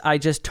 This,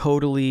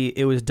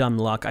 it was dumb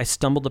luck. I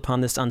stumbled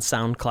upon this on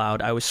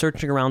SoundCloud. I was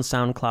searching around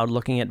SoundCloud,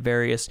 looking at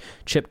various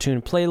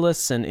chiptune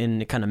playlists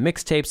and kind of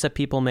mixtapes that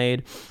people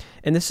made.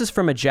 And this is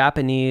from a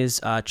Japanese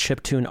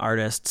chiptune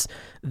artist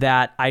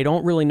that I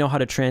don't really know how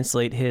to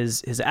translate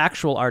his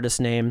actual artist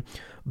name,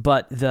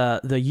 but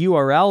the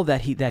URL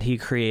that he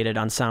created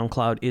on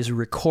SoundCloud is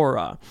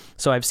Ricora.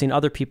 So I've seen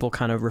other people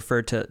kind of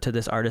refer to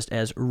this artist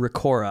as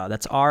Ricora.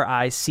 That's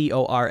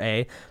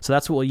Ricora. So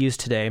that's what we'll use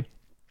today.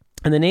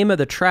 And the name of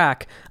the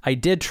track, I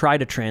did try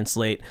to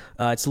translate.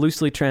 It's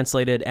loosely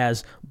translated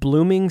as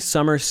Blooming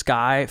Summer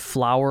Sky,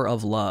 Flower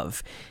of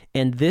Love.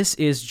 And this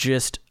is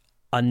just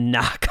a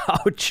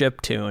knockout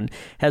chiptune.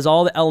 Has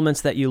all the elements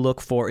that you look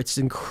for. It's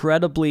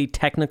incredibly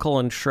technical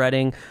and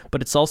shredding,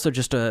 but it's also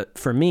just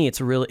for me,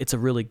 it's a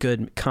really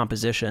good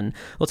composition.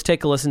 Let's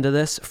take a listen to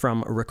this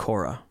from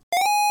Ricora.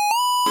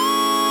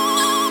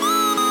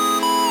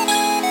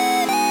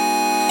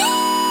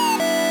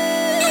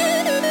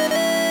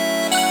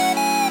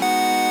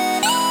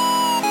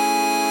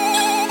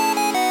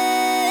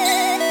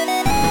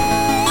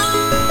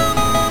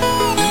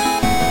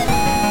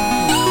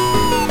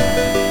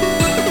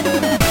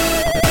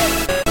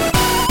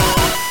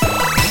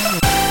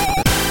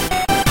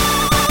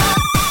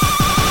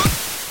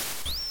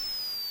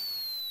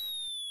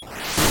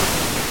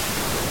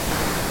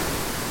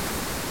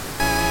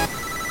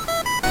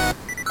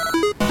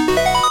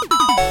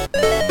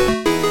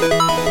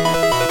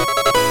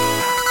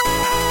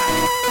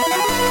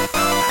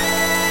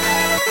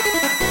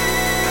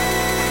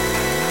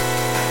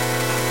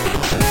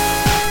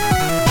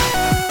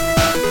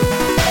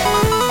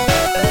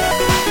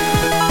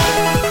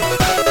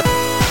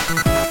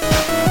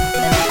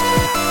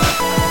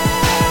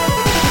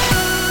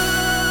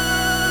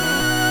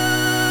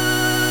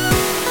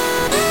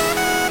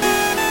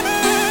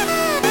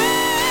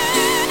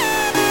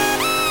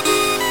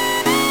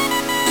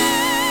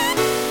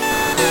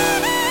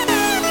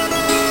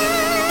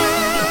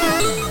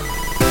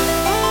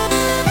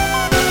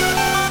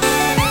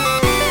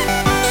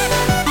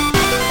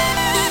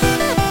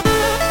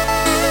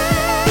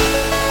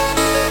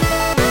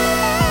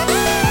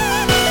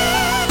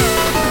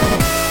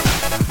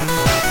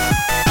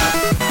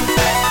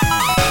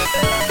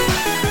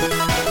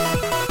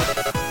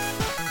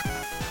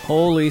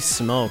 Holy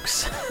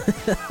smokes.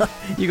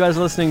 You guys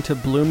are listening to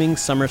Blooming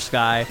Summer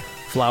Sky,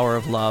 Flower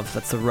of Love.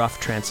 That's the rough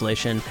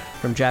translation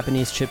from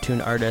Japanese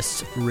chiptune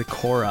artist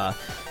Ricora.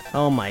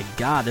 Oh my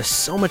god, there's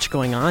so much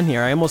going on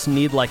here. I almost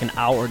need like an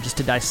hour just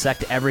to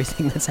dissect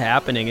everything that's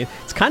happening.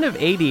 It's kind of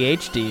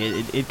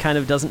ADHD. It kind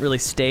of doesn't really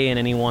stay in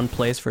any one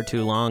place for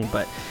too long,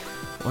 but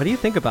what do you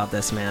think about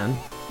this, man?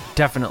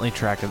 Definitely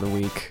track of the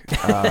week.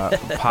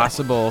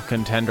 Possible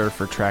contender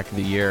for track of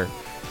the year.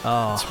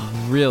 Oh. It's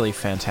really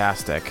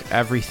fantastic.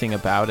 Everything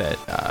about it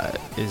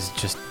is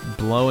just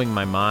blowing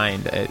my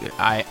mind.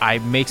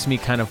 It makes me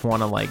kind of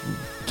want to like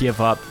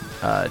give up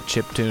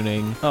chip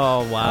tuning.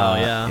 Oh wow,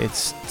 yeah.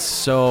 It's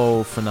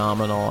so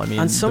phenomenal. I mean,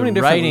 on so the many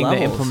different writing, levels,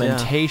 the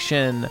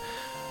implementation.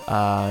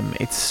 Yeah.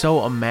 It's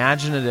so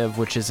imaginative,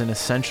 which is an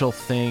essential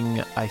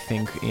thing, I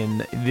think,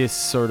 in this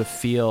sort of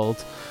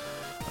field.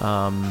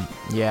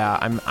 Yeah,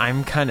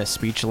 I'm kind of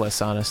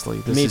speechless, honestly.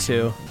 This Me is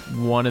too.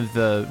 One of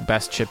the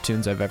best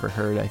chiptunes I've ever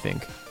heard, I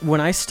think.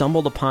 When I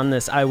stumbled upon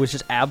this, I was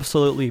just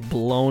absolutely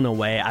blown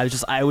away.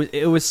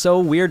 It was so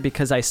weird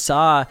because I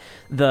saw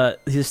the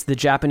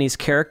Japanese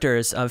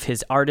characters of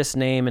his artist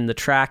name and the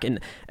track, and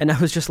I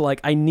was just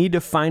like, I need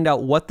to find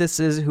out what this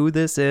is, who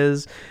this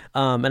is,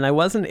 and I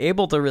wasn't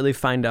able to really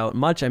find out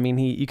much. I mean,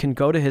 you can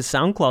go to his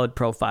SoundCloud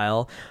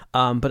profile,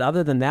 but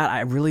other than that,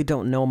 I really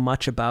don't know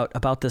much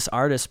about this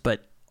artist,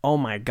 but oh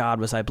my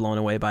God, was I blown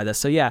away by this.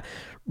 So yeah,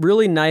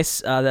 really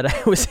nice that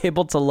I was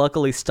able to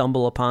luckily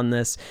stumble upon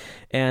this.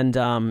 And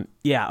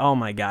yeah, oh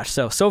my gosh.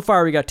 So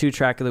far we got 2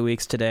 track of the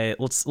weeks today.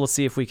 Let's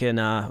see if we can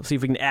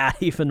add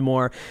even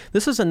more.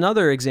 This is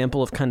another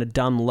example of kind of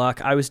dumb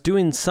luck. I was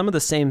doing some of the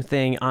same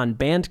thing on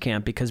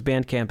Bandcamp because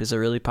Bandcamp is a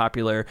really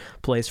popular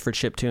place for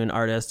chiptune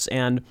artists,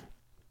 and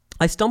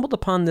I stumbled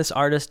upon this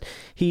artist.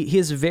 He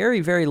is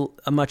very, very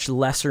much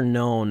lesser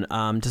known,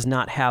 does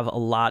not have a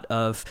lot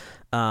of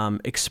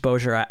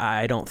exposure,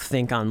 I don't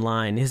think,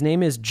 online. His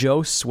name is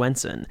Joe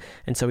Swenson,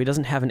 and so he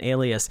doesn't have an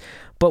alias.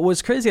 But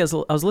what's crazy, I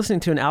was listening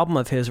to an album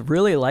of his,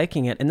 really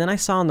liking it, and then I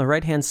saw on the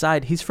right-hand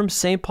side, he's from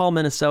St. Paul,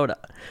 Minnesota.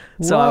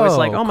 So I was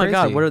like, oh my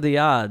God, what are the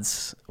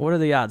odds? What are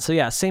the odds? So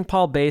yeah, St.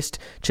 Paul-based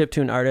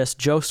chiptune artist,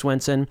 Joe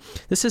Swenson.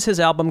 This is his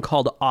album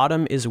called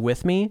Autumn Is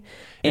With Me.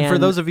 And for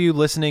those of you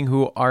listening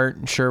who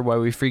aren't sure why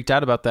we freaked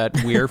out about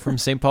that, we're from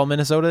St. Paul,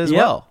 Minnesota as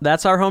well.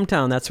 That's our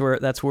hometown.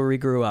 That's where we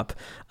grew up.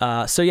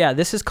 So yeah,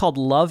 this is called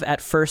Love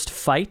at First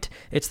Fight.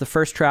 It's the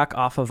first track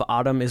off of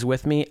Autumn Is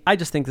With Me. I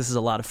just think this is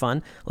a lot of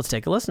fun. Let's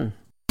take a listen.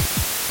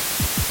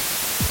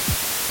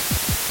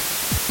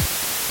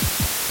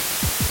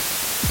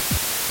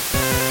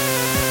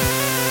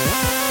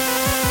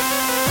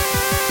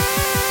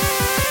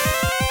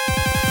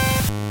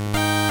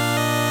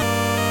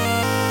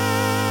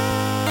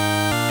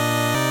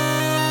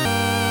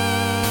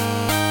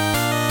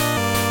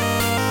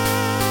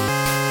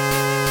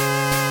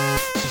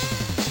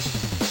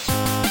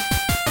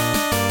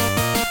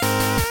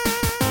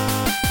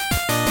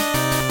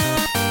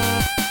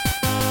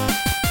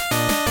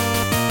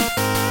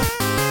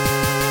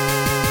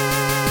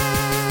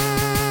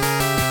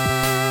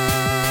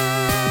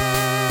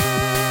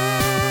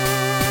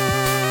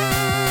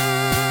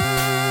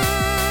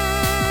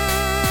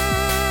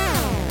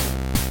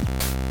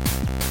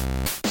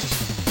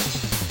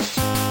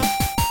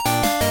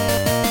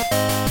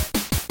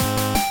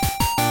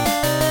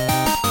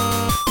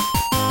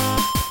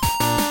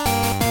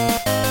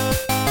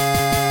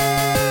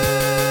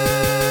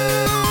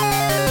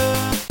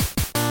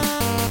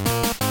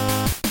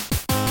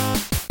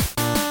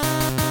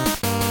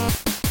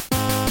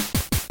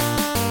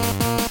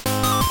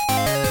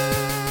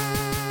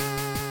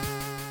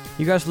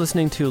 You guys are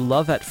listening to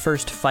Love at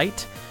First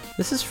Fight.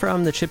 This is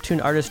from the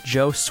chiptune artist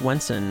Joe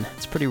Swenson.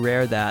 It's pretty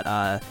rare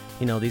that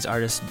these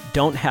artists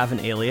don't have an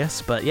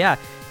alias, but yeah,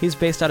 he's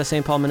based out of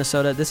St. Paul,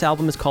 Minnesota. This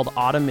album is called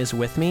Autumn Is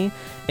With Me,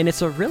 and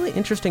it's a really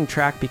interesting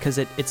track because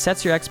it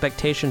sets your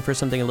expectation for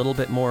something a little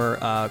bit more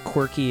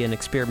quirky and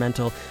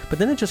experimental, but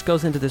then it just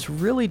goes into this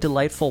really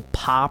delightful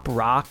pop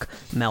rock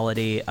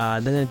melody.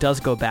 Then it does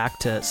go back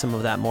to some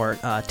of that more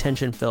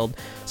tension-filled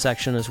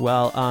section as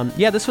well.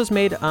 This was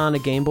made on a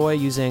Game Boy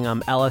using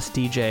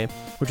LSDJ,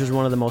 which is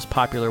one of the most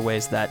popular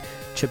ways that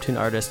chiptune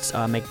artists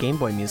make Game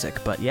Boy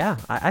music. But yeah,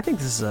 I think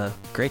this is a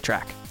great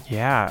track.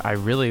 Yeah, I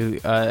really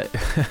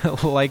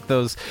like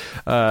those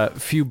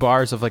few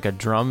bars of like a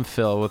drum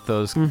fill with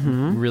those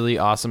really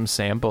awesome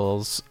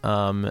samples.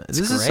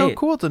 This is so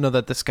cool to know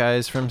that this guy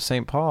is from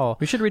St. Paul.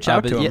 We should reach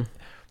out to him.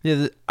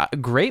 Yeah,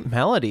 great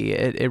melody.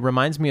 It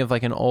reminds me of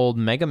like an old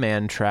Mega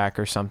Man track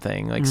or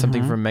something, like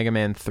something from Mega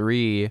Man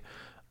 3.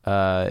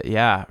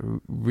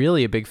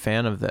 Really a big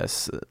fan of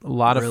this. A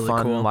lot of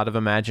fun, cool. A lot of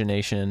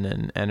imagination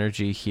and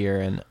energy here.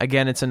 And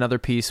again, it's another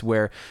piece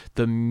where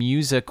the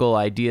musical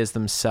ideas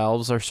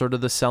themselves are sort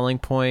of the selling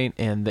point,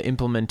 and the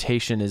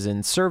implementation is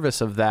in service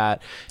of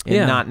that,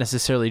 and not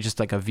necessarily just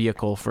like a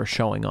vehicle for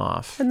showing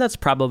off. And that's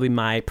probably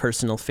my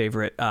personal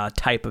favorite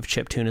type of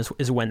chiptune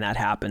is when that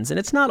happens. And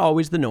it's not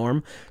always the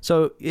norm.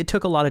 So it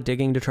took a lot of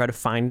digging to try to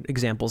find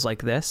examples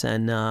like this.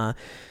 And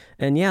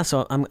And yeah,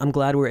 so I'm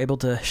glad we were able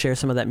to share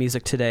some of that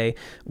music today.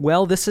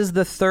 Well, this is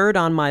the third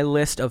on my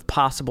list of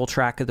possible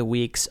track of the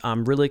weeks.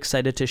 I'm really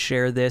excited to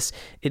share this.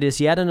 It is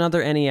yet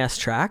another NES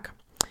track,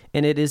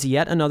 and it is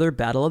yet another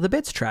Battle of the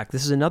Bits track.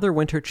 This is another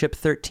Winter Chip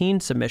 13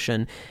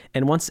 submission.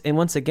 And once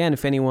again,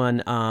 if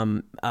anyone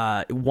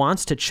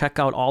wants to check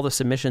out all the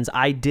submissions,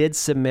 I did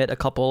submit a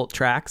couple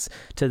tracks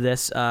to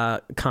this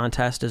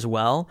contest as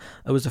well.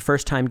 It was the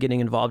first time getting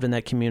involved in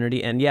that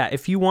community. And yeah,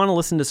 if you want to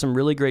listen to some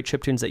really great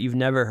chiptunes that you've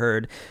never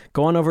heard,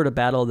 go on over to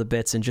Battle of the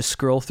Bits and just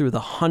scroll through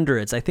the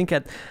hundreds. I think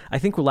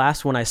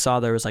last one I saw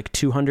there was like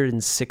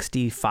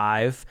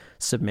 265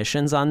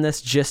 submissions on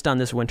this, just on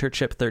this Winter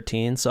Chip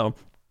 13.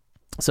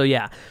 So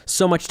yeah,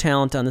 so much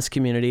talent on this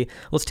community.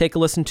 Let's take a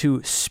listen to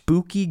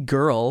Spooky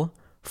Girl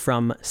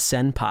from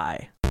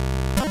Senpai.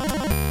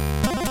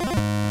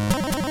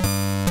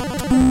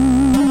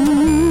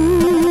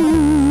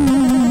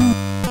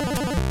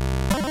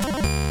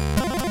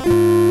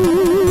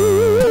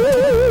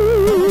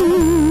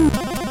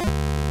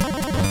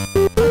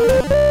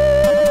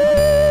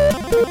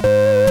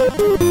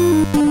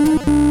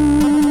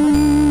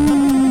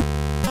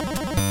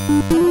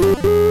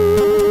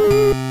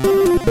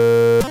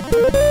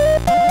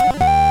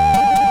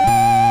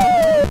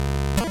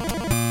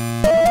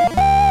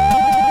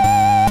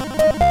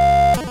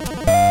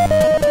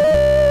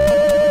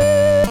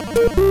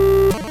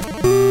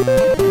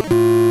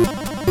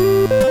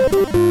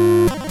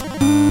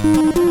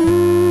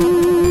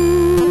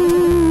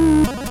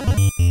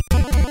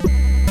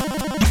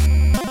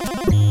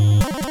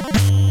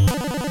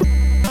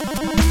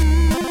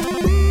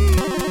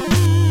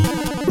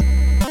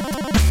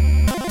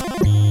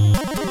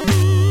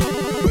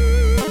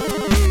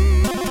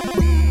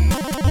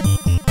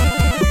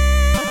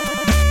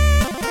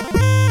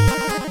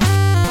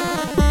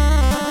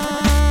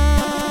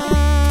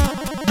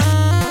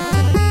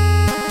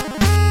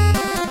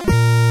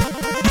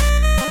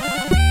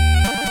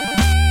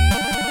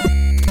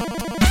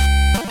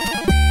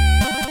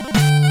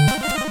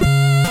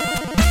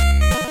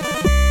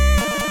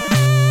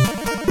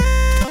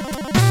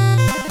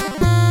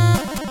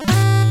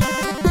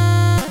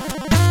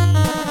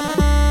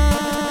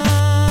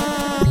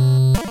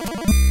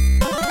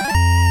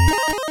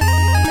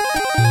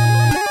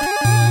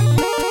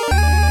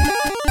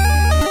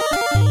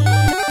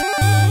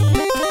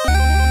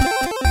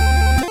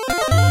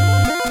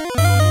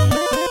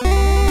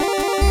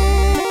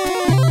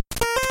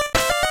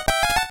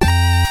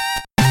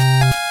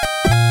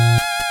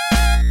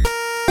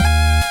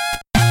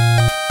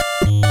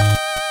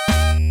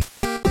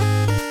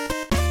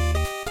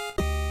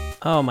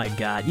 Oh my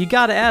god, you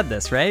gotta add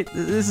this, right?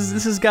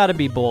 This has gotta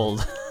be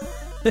bold.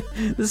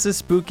 This is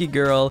Spooky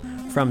Girl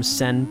from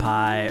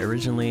Senpai,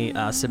 originally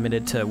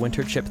submitted to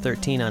Winter Chip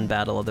 13 on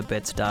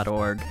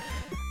battleofthebits.org.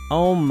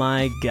 Oh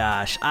my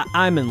gosh,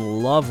 I'm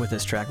in love with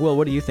this track. Will,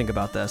 what do you think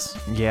about this?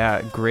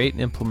 Yeah, great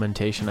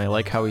implementation. I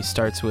like how he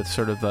starts with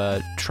sort of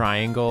a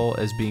triangle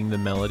as being the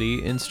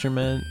melody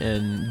instrument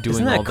and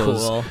doing all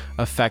those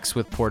effects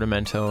with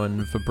portamento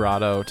and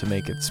vibrato to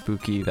make it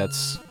spooky.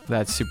 That's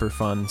super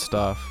fun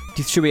stuff.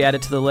 Should we add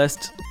it to the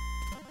list?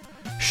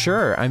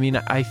 Sure. I mean,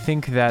 I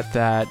think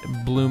that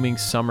Blooming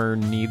Summer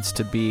needs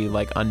to be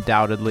like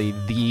undoubtedly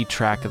the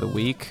track of the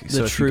week.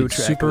 The true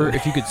track.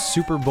 If you could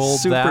super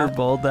bold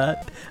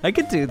that. I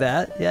could do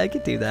that. Yeah, I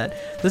could do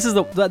that. This is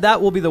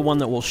that will be the one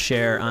that we'll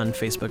share on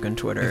Facebook and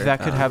Twitter. If that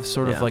could have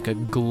sort of like a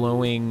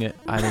glowing,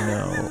 I don't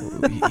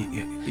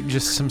know,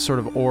 just some sort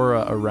of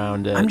aura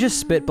around it. I'm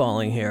just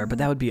spitballing here, but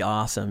that would be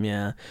awesome.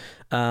 Yeah.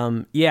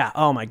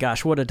 Oh my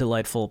gosh, what a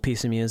delightful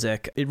piece of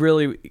music. It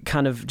really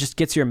kind of just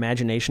gets your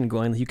imagination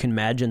going. You can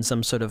imagine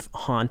some sort of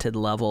haunted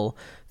level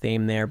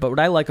theme there. But what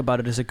I like about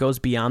it is it goes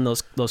beyond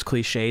those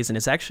cliches, and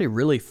it's actually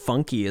really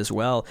funky as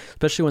well,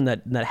 especially when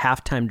that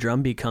halftime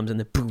drum beat comes and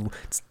the boom.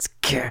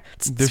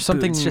 There's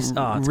something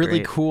really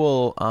great.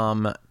 Cool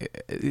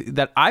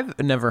that I've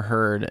never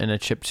heard in a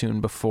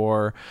chiptune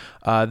before.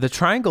 The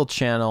Triangle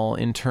channel,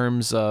 in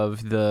terms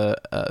of the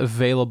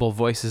available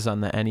voices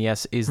on the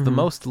NES, is the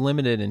most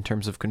limited in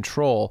terms of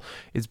control.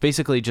 It's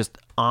basically just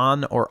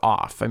on or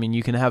off. I mean,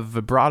 you can have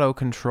vibrato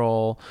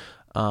control,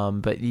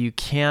 but you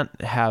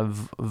can't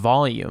have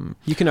volume.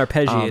 You can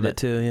arpeggiate it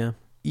too, yeah.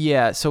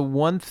 Yeah, so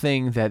one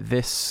thing that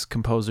this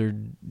composer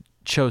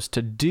chose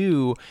to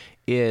do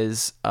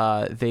is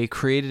they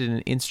created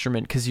an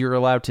instrument, because you're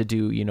allowed to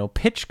do,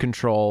 pitch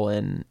control,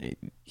 and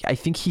I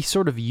think he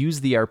sort of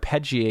used the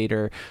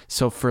arpeggiator.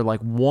 So for like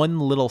one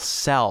little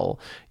cell,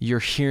 you're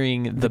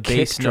hearing the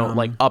bass note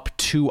like up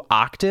 2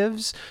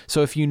 octaves.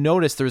 So if you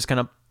notice, there's kind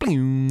of...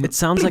 It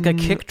sounds like a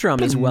kick drum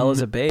as well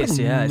as a bass.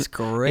 Yeah, it's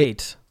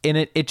great.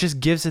 It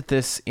just gives it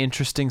this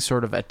interesting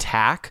sort of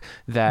attack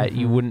that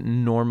you wouldn't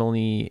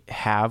normally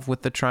have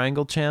with the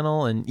Triangle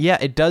channel. And yeah,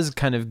 it does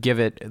kind of give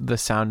it the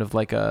sound of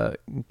like a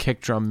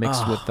kick drum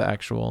mixed with the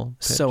actual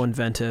pitch. So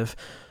inventive.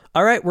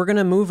 All right, we're going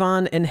to move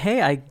on. And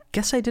hey, I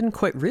guess I didn't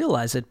quite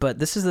realize it, but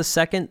this is the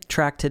second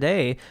track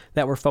today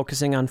that we're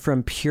focusing on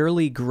from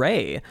Purely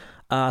Grey.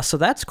 So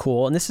that's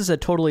cool. And this is a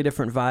totally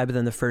different vibe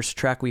than the first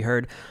track we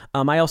heard.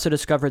 I also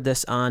discovered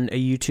this on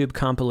a YouTube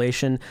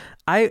compilation.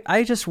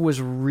 I just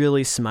was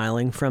really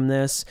smiling from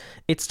this.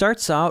 It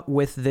starts out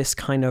with this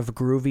kind of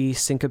groovy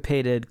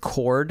syncopated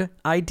chord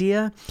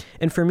idea.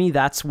 And for me,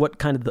 that's what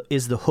kind of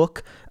is the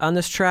hook on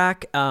this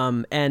track.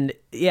 And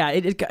yeah,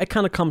 it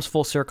kind of comes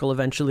full circle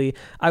eventually.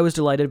 I was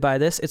delighted by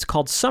this. It's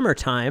called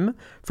Summertime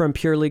from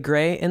Purely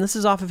Grey, and this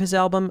is off of his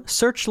album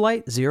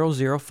Searchlight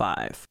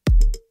 005.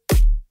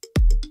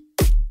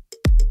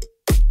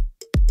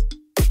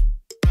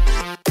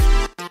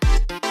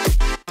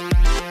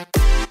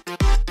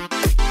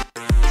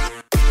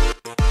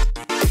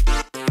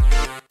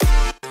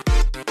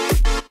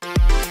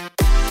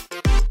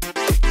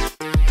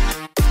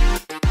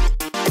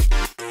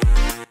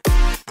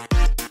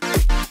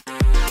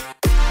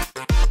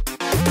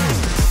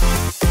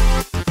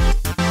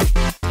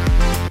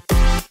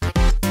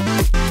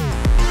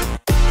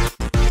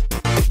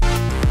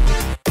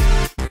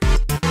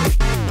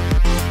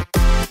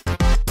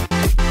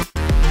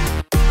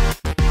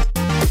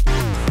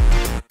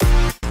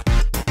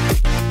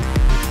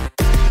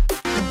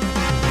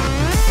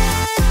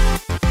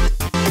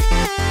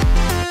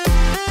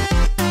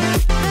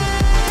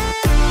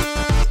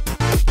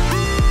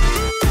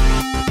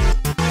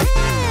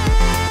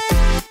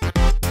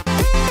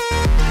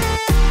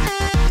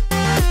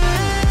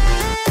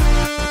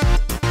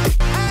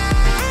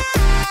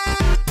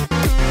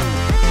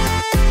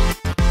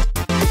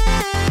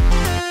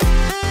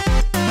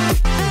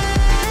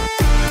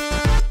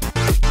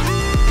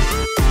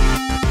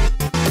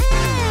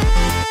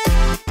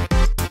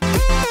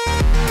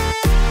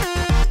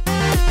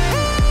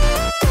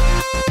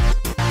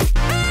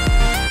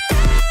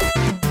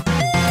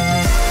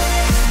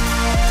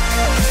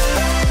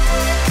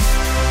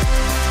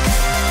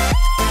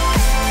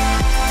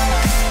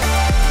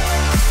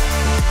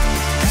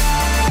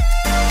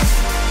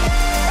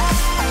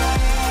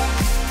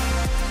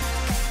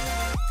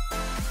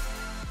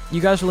 You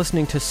guys are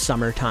listening to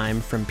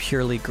Summertime from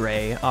Purely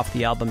Grey off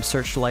the album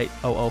Searchlight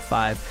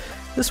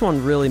 005. This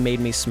one really made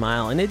me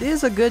smile, and it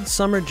is a good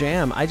summer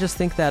jam. I just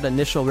think that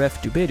initial riff,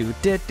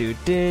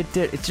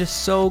 it's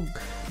just so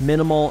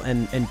minimal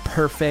and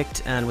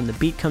perfect, and when the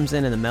beat comes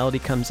in and the melody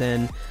comes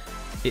in,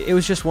 it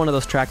was just one of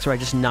those tracks where I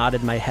just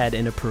nodded my head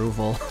in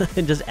approval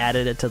and just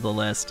added it to the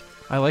list.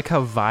 I like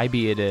how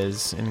vibey it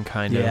is and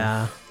kind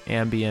of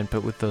ambient,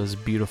 but with those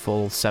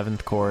beautiful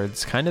seventh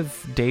chords, kind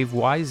of Dave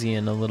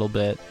Wisean a little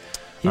bit.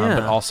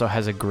 But also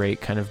has a great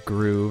kind of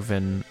groove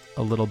and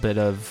a little bit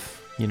of,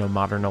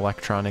 modern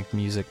electronic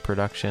music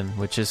production,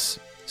 which is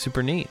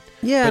super neat.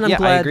 Yeah, but and I'm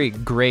glad... I agree.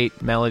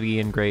 Great melody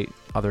and great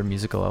other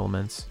musical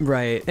elements.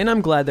 Right, and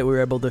I'm glad that we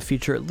were able to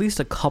feature at least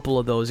a couple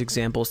of those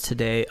examples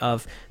today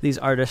of these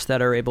artists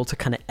that are able to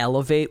kind of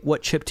elevate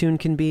what chiptune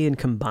can be and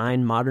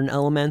combine modern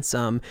elements,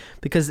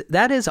 because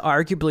that is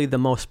arguably the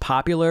most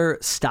popular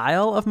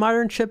style of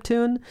modern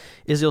chiptune,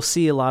 is you'll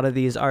see a lot of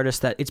these artists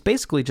that it's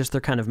basically just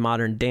their kind of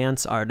modern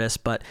dance artists,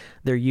 but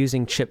they're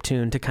using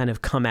chiptune to kind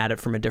of come at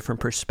it from a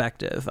different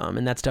perspective,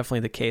 and that's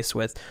definitely the case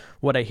with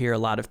what I hear a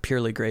lot of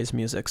Purely Grey's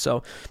music,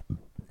 so...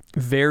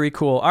 Very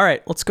cool. All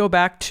right, let's go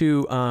back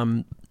to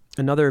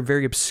another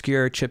very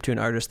obscure chiptune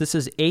artist. This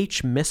is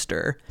H.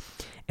 Mister,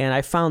 and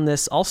I found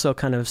this also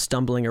kind of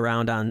stumbling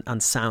around on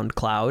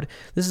SoundCloud.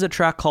 This is a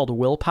track called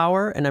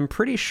Willpower, and I'm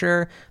pretty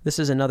sure this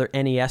is another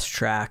NES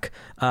track.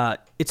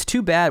 It's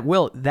too bad,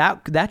 Will,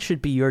 that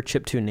should be your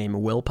chiptune name,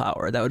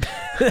 Willpower. That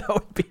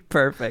would be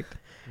perfect.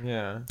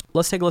 Yeah.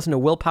 Let's take a listen to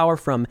Willpower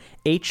from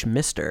H.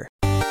 Mister.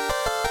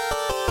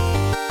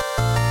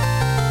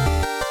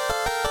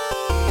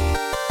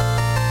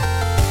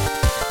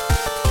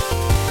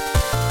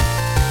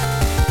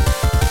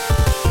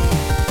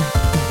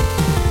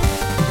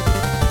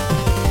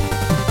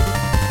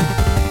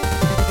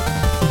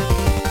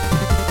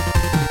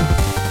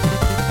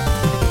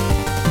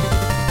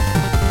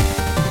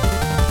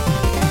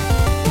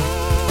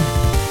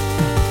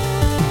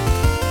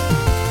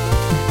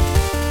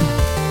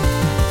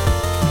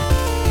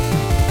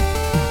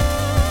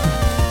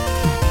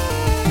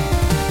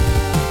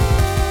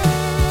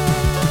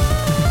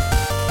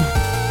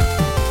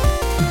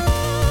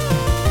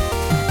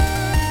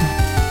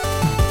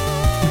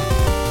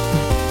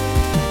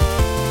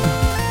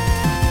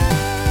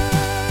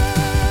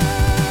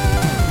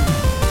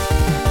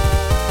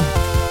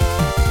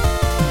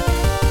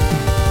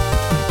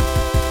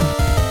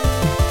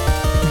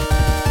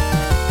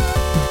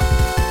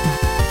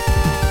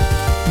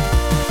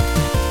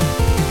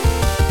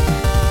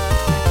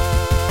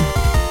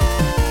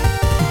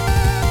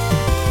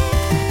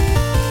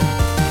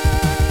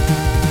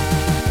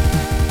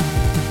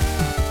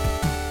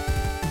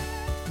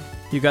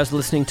 You guys are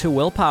listening to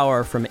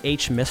Willpower from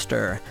H.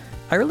 Mister.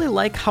 I really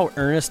like how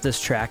earnest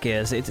this track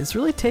is. It's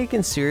really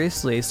taken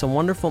seriously. Some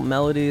wonderful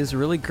melodies,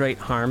 really great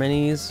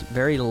harmonies,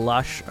 very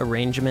lush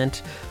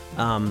arrangement.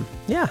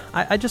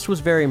 I just was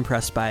very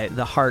impressed by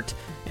the heart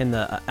and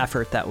the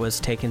effort that was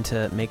taken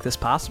to make this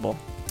possible.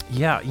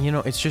 Yeah,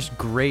 it's just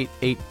great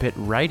 8-bit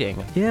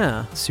writing.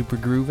 Yeah. Super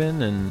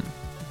grooving and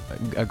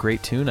a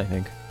great tune, I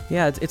think.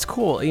 Yeah, it's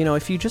cool. You know,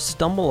 if you just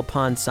stumble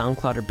upon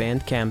SoundCloud or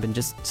Bandcamp and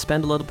just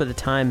spend a little bit of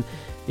time,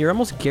 you're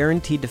almost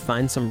guaranteed to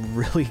find some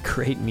really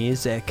great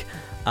music.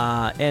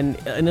 And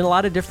in a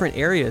lot of different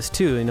areas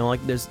too. You know,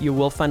 like you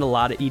will find a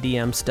lot of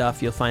EDM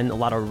stuff. You'll find a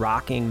lot of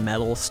rocking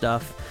metal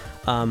stuff.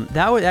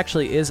 That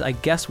actually is, I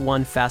guess,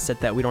 one facet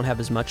that we don't have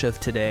as much of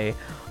today.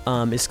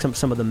 Is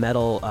some of the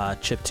metal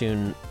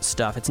chiptune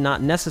stuff. It's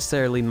not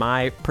necessarily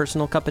my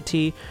personal cup of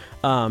tea,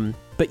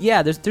 but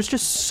yeah, there's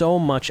just so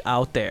much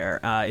out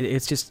there.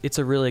 It's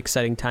a really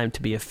exciting time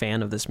to be a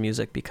fan of this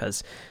music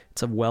because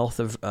it's a wealth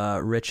of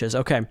riches.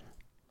 Okay.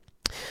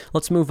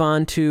 Let's move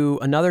on to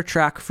another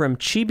track from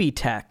Chibi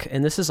Tech,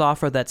 and this is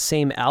off of that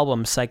same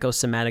album,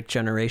 Psychosomatic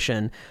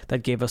Generation,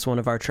 that gave us one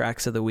of our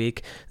tracks of the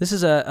week. This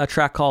is a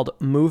track called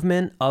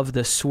Movement of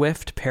the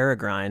Swift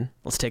Peregrine.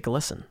 Let's take a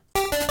listen.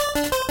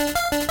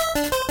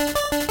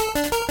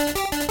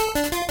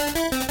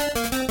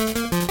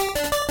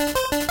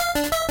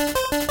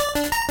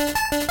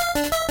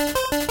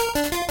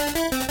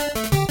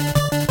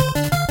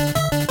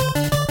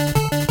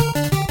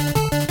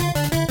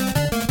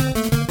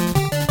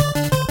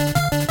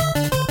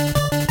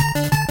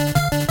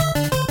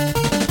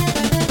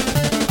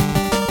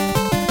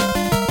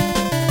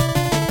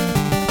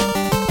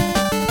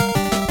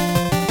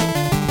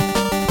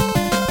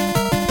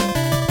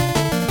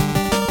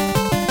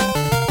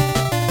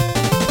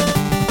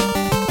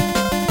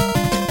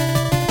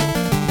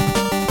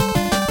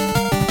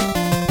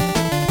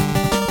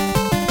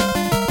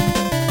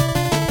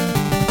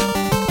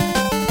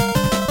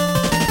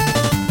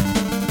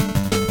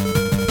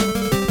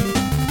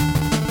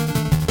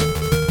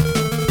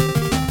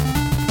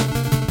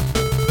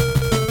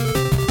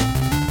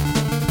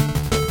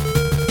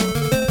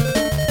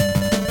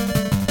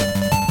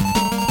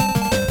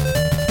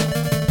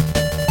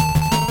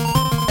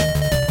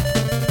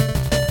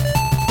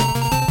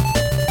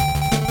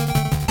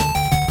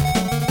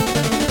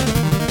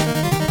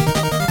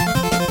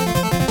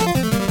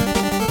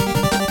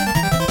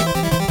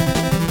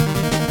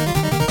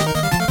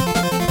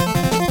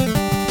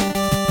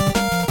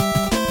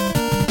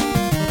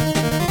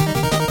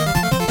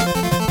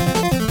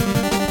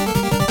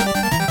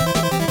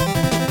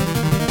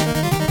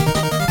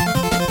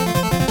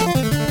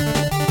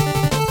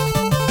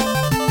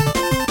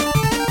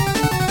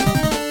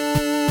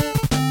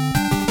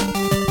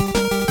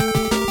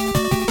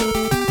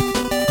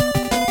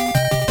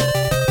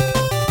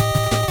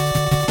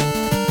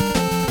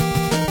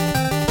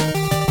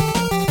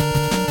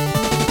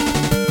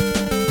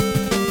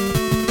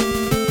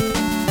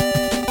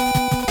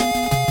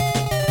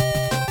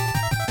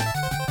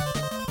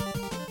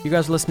 You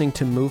guys are listening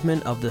to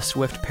Movement of the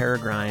Swift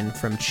Peregrine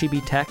from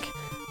Chibi Tech,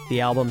 the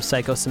album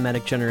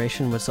Psychosomatic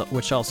Generation,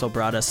 which also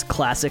brought us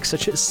classics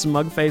such as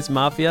Smugface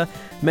Mafia,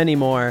 many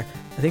more.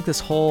 I think this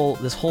whole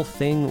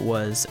thing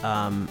was,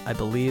 I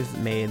believe,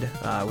 made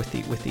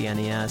with the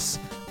NES.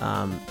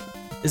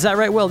 Is that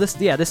right, Will? This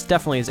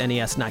definitely is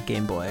NES, not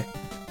Game Boy.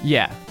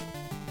 Yeah.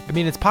 I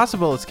mean, it's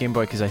possible it's Game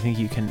Boy because I think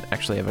you can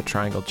actually have a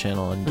triangle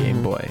channel on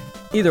Game Boy.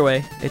 Either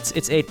way, it's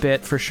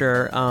 8-bit for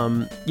sure.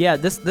 Yeah,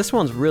 this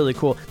one's really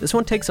cool. This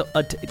one takes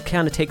it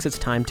kind of takes its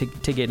time to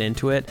get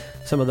into it.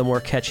 Some of the more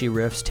catchy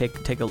riffs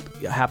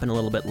happen a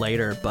little bit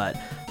later, but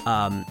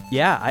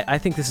yeah, I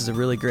think this is a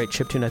really great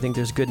chiptune. I think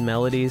there's good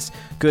melodies,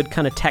 good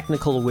kind of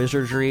technical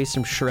wizardry,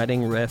 some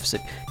shredding riffs.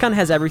 It kind of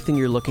has everything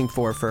you're looking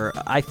for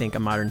I think a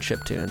modern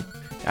chiptune.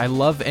 I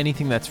love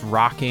anything that's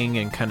rocking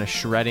and kind of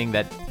shredding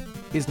that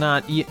is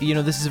not,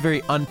 this is a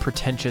very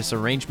unpretentious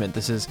arrangement.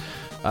 This is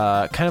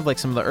kind of like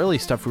some of the early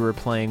stuff we were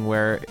playing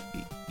where,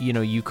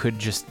 you could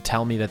just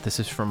tell me that this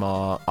is from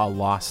a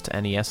lost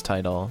NES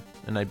title,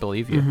 and I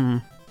believe you. Mm-hmm.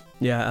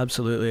 Yeah,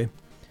 absolutely.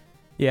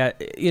 Yeah,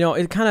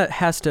 it kind of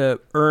has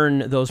to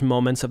earn those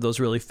moments of those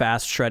really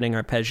fast shredding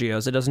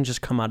arpeggios. It doesn't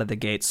just come out of the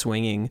gate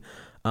swinging,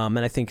 and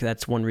I think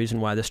that's one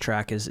reason why this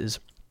track is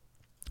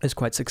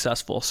quite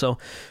successful. So,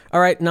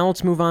 all right, now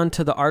let's move on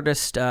to the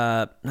artist,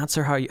 not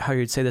sure how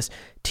you'd say this,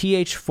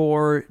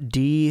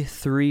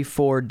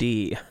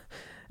 TH4D34D.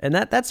 And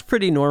that's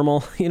pretty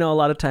normal. A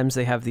lot of times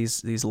they have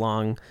these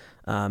long,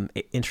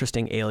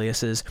 interesting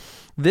aliases.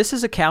 This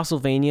is a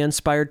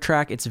Castlevania-inspired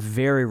track. It's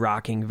very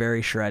rocking,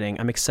 very shredding.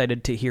 I'm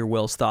excited to hear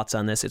Will's thoughts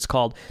on this. It's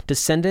called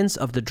Descendants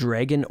of the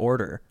Dragon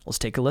Order. Let's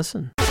take a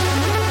listen.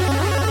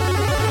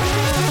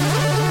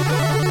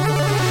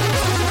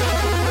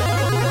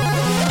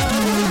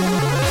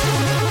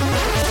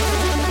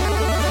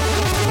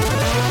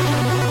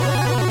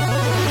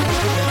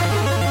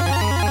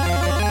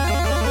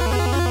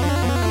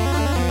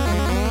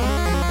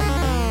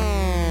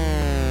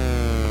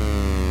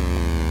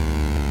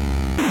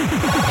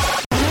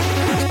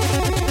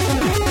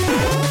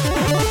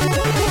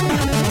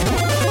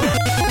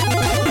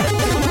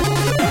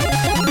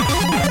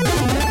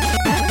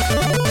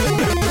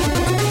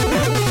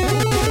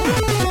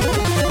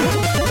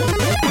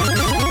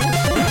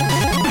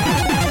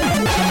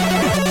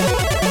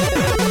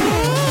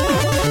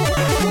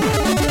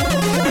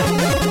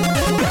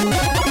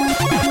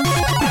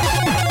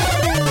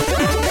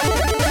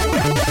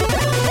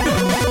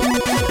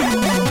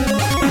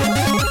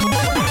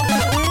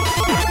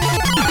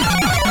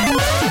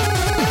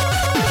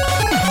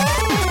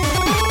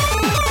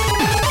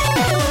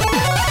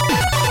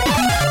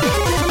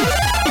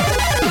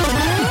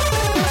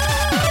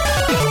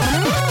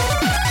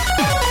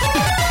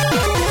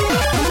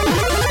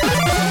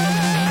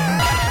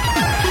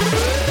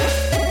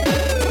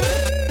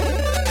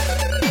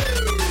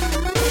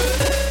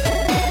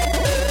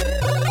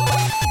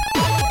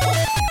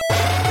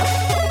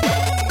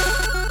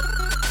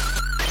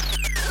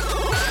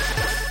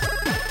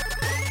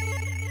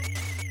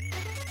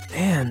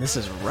 Man, this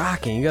is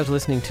rocking. You guys are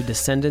listening to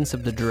Descendants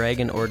of the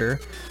Dragon Order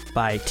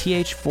by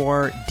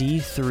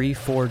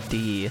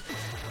TH4D34D.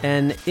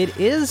 And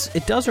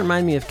it does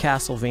remind me of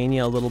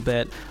Castlevania a little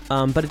bit,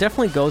 but it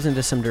definitely goes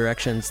into some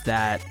directions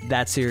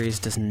that series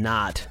does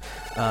not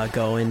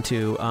go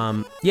into.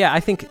 I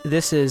think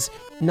this is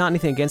not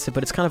anything against it,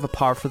 but it's kind of a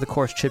par for the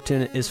course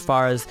chiptune as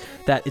far as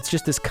that it's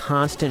just this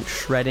constant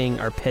shredding,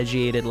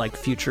 arpeggiated, like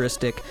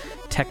futuristic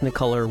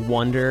Technicolor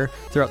wonder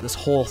throughout this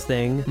whole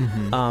thing.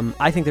 Mm-hmm.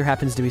 I think there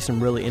happens to be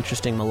some really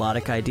interesting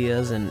melodic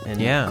ideas and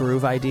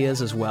groove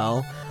ideas as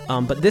well.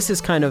 But this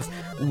is kind of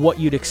what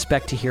you'd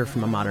expect to hear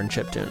from a modern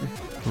chiptune.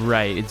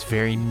 Right, it's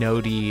very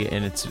notey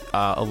and it's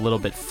a little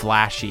bit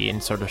flashy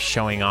and sort of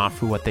showing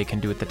off what they can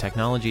do with the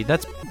technology.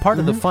 That's part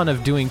of the fun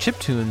of doing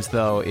chiptunes,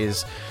 though,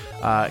 is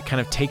kind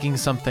of taking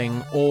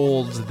something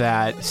old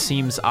that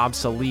seems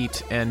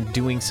obsolete and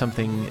doing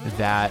something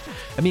that,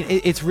 I mean,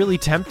 it's really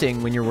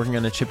tempting when you're working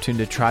on a chiptune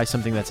to try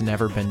something that's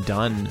never been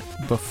done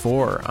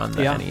before on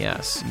the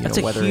NES. That's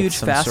a huge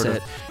facet. Sort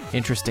of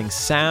interesting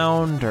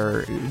sound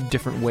or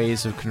different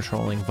ways of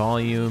controlling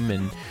volume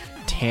and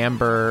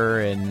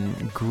timbre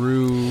and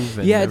groove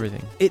and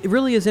everything. It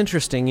really is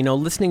interesting,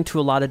 listening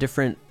to a lot of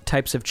different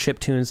types of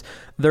chiptunes.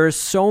 There's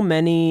so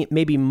many,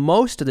 maybe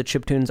most of the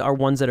chiptunes are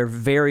ones that are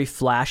very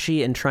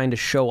flashy and trying to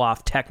show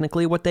off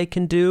technically what they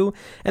can do.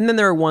 And then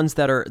there are ones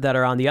that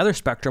are on the other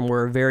spectrum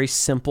where are very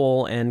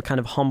simple and kind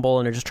of humble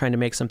and are just trying to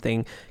make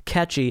something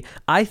catchy.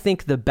 I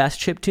think the best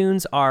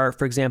chiptunes are,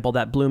 for example,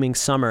 that Blooming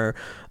Summer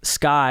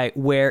Sky,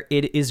 where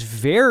it is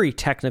very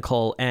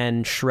technical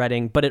and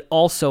shredding, but it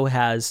also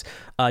has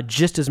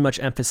just as much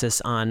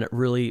emphasis on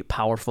really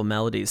powerful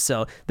melodies.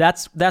 So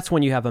that's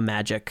when you have a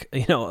magic,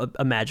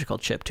 a magical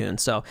chiptune.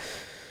 So,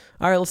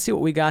 all right, let's see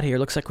what we got here.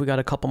 Looks like we got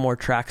a couple more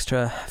tracks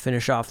to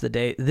finish off the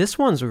day. This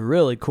one's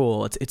really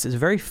cool. It's a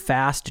very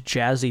fast,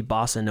 jazzy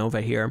bossa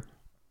nova here.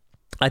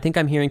 I think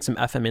I'm hearing some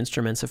FM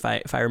instruments if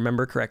I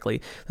remember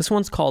correctly. This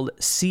one's called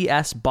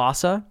CS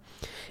Bossa,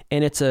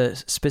 and it's a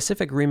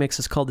specific remix.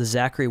 It's called the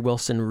Zachary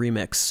Wilson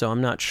remix. So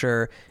I'm not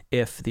sure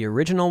if the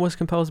original was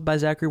composed by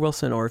Zachary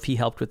Wilson or if he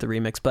helped with the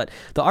remix. But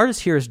the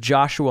artist here is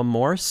Joshua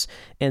Morse,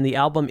 and the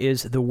album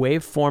is The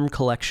Waveform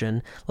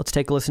Collection. Let's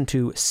take a listen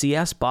to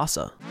CS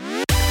Bossa.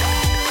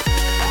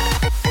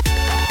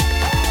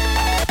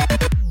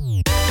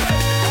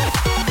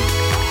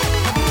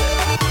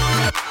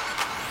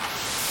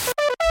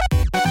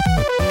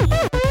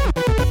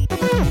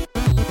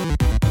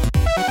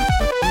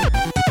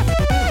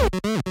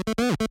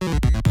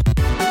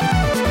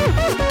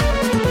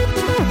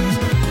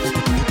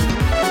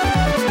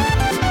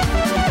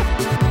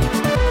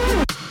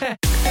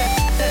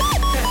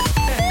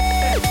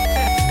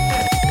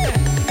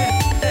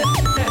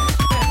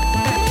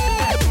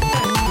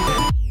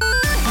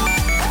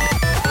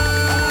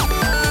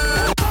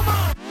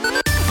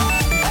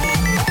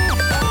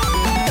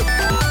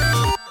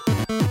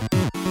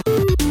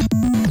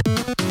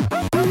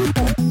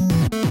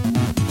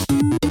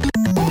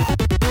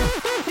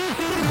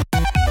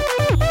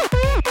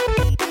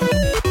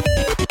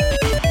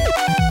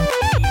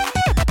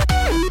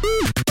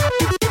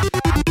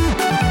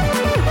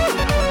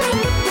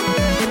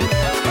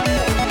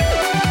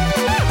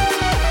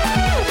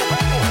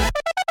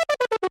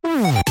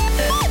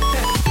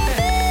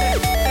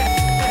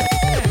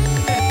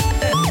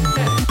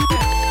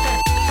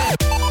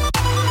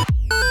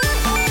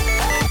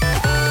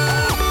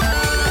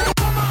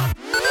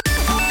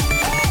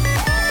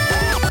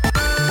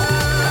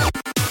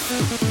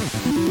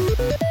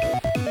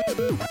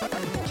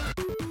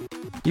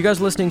 You guys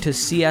are listening to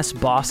CS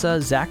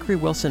Bossa, Zachary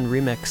Wilson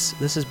remix.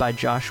 This is by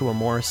Joshua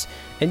Morse.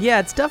 And yeah,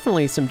 it's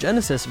definitely some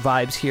Genesis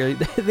vibes here.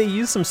 They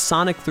use some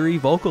Sonic 3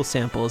 vocal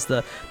samples,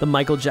 the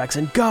Michael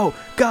Jackson, go,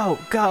 go,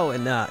 go.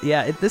 And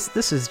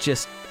this is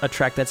just a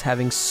track that's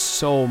having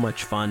so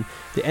much fun.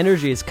 The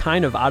energy is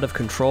kind of out of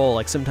control.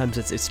 Like sometimes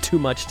it's too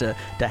much to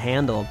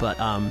handle. But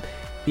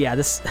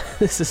this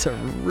is a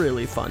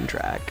really fun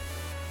track.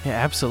 Yeah,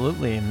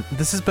 absolutely. And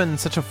this has been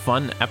such a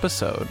fun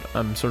episode.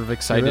 I'm sort of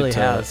excited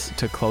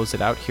to close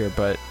it out here.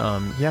 But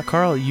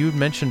Carl, you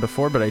mentioned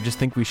before, but I just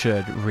think we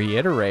should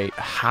reiterate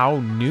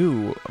how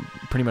new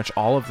pretty much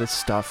all of this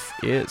stuff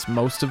is.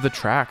 Most of the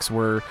tracks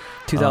were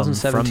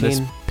 2017 from this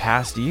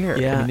past year.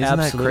 Yeah, I mean, isn't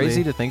that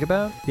crazy to think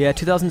about? Yeah,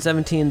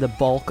 2017, the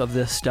bulk of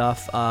this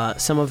stuff.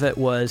 Some of it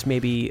was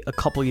maybe a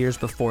couple years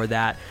before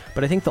that,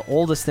 but I think the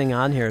oldest thing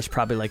on here is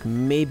probably like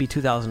maybe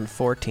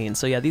 2014.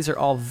 So yeah, these are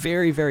all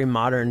very, very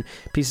modern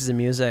pieces of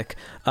music.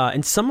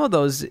 And some of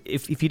those,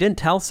 if you didn't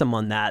tell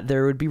someone that,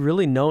 there would be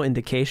really no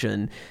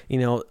indication.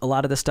 A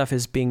lot of the stuff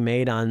is being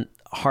made on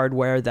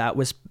hardware that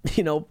was,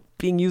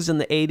 being used in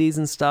the 80s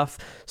and stuff.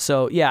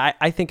 So yeah,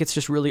 I think it's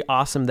just really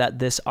awesome that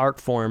this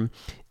art form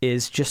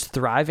is just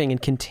thriving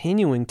and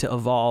continuing to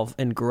evolve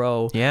and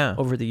grow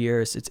over the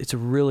years. It's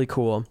really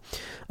cool.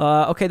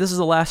 Okay, this is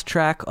the last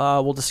track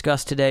we'll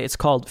discuss today. It's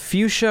called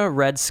Fuchsia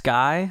Red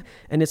Sky,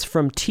 and it's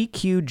from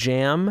TQ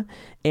Jam.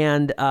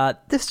 And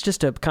this is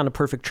just a kind of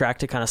perfect track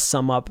to kind of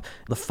sum up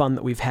the fun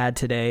that we've had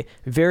today.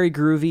 Very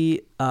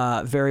groovy,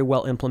 very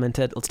well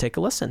implemented. Let's take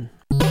a listen.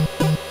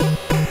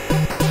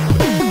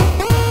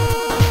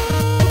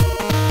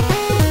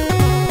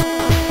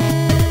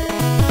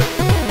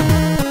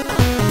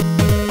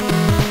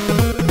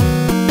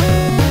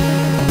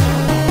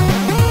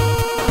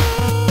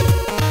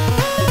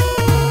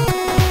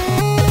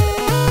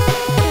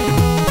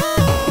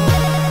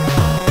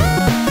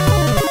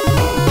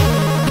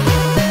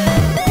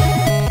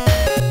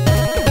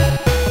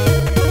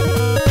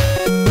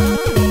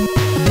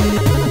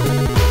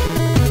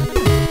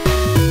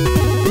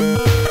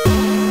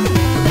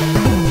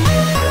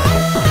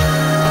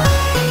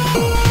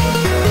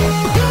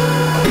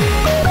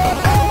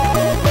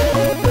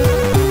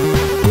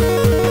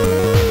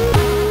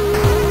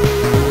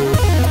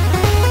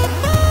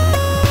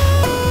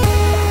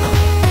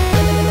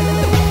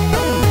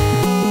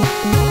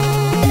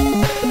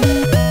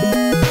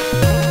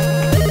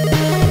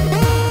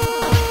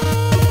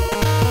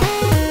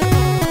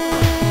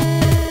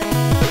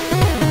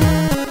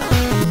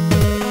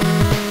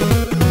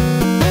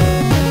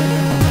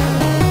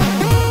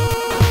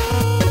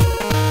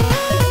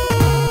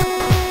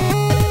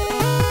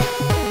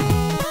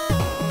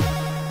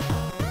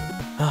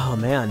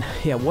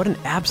 Yeah, what an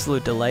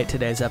absolute delight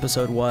today's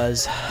episode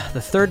was. The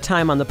third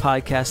time on the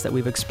podcast that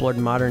we've explored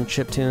modern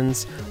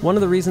chiptunes. One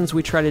of the reasons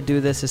we try to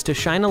do this is to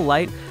shine a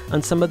light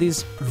on some of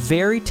these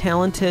very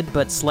talented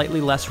but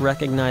slightly less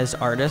recognized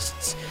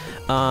artists.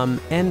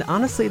 And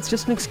honestly, it's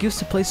just an excuse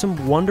to play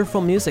some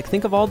wonderful music.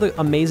 Think of all the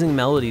amazing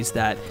melodies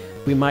that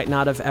we might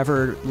not have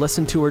ever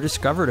listened to or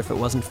discovered if it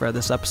wasn't for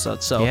this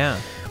episode. So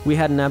we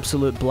had an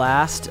absolute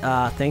blast.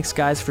 Thanks,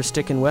 guys, for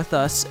sticking with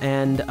us.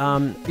 And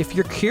if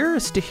you're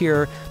curious to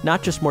hear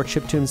not just more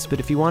chiptunes,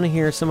 but if you want to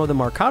hear some of the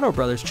Marcato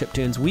Brothers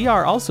chiptunes, we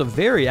are also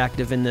very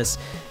active in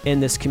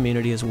this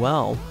community as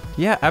well.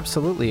 Yeah,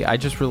 absolutely. I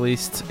just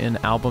released an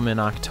album in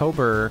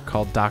October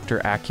called Dr.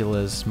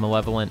 Acula's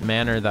Malevolent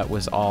Manor that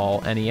was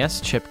all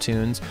NES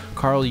chiptunes.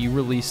 Carl, you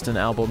released an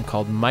album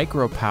called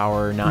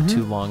Micropower not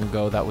too long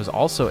ago that was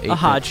also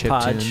 8-bit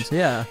chiptunes.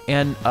 Yeah.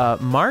 And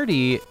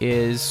Marty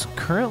is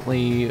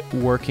currently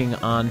working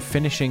on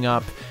finishing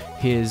up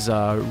his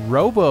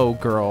Robo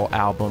Girl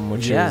album,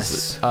 which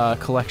is a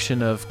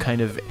collection of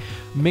kind of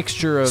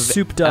mixture of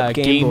souped up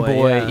Game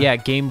Boy,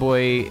 Game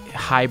Boy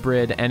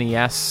hybrid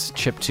NES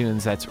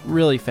chiptunes. That's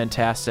really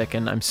fantastic,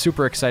 and I'm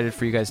super excited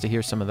for you guys to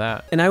hear some of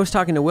that. And I was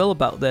talking to Will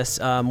about this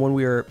when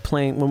we were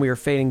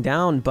fading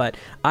down, but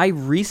I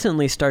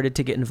recently started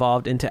to get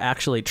involved into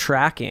actually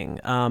tracking.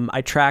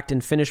 I tracked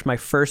and finished my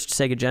first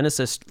Sega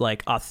Genesis,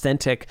 like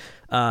authentic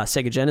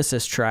Sega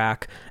Genesis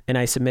track, and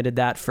I submitted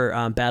that for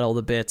Battle of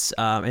the Bits,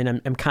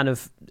 and I'm kind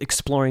of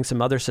exploring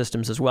some other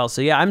systems as well.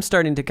 So yeah, I'm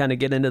starting to kind of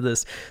get into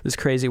this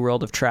crazy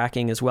world of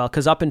tracking as well,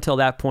 because up until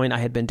that point I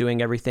had been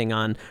doing everything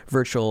on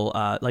virtual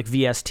like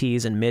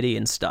VSTs and MIDI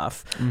and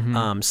stuff.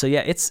 So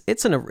yeah,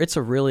 it's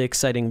a really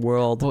exciting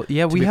world. Well,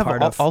 yeah, we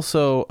have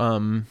also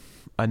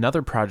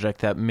another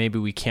project that maybe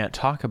we can't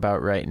talk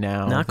about right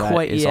now. Not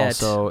quite yet.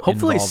 Also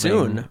hopefully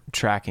soon.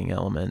 Tracking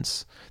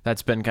elements.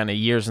 That's been kind of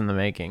years in the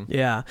making.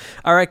 Yeah.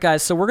 All right,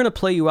 guys. So we're going to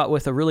play you out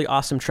with a really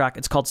awesome track.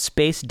 It's called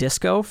Space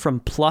Disco from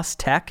Plus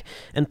Tech.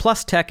 And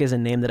Plus Tech is a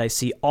name that I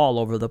see all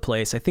over the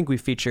place. I think we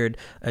featured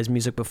as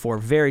music before.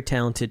 Very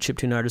talented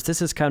chiptune artist.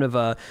 This is kind of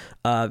a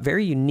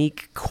very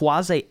unique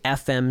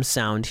quasi-FM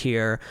sound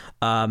here.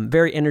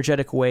 Very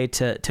energetic way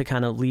to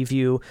kind of leave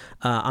you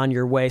on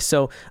your way.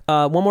 So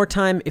one more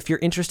time, if you're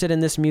interested in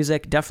this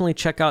music, definitely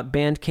check out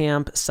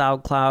Bandcamp,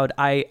 SoundCloud.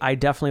 I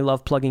definitely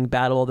love plugging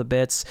Battle of the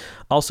Bits.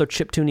 Also,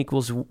 Chiptunes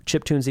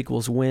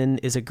equals Win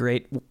is a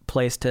great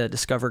place to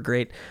discover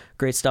great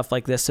stuff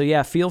like this. So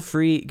yeah, feel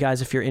free,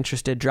 guys, if you're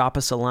interested, drop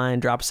us a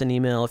line, drop us an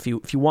email if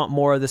you want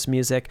more of this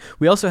music.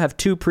 We also have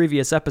 2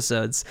 previous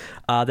episodes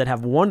that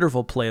have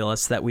wonderful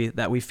playlists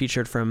that we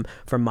featured from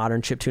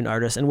modern chiptune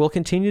artists, and we'll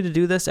continue to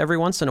do this every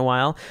once in a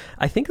while.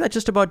 I think that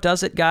just about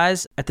does it,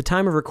 guys. At the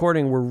time of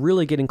recording, we're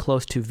really getting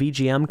close to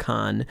VGM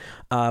Con,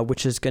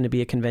 which is going to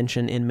be a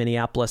convention in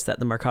Minneapolis that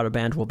the Marcato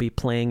Band will be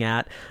playing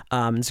at.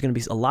 There's going to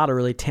be a lot of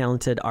really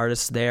talented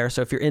artists there.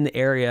 So if you're in the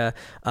area,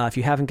 if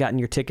you haven't gotten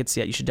your tickets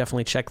yet, you should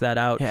definitely check that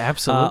out. Yeah,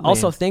 absolutely.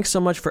 Also, thanks so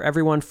much for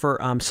everyone for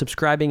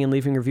subscribing and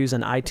leaving reviews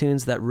on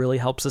iTunes. That really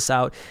helps us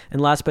out.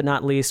 And last but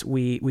not least,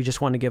 we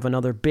just want to give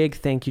another big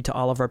thank you to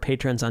all of our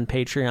patrons on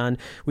Patreon.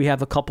 We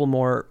have a couple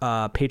more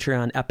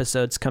Patreon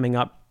episodes coming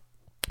up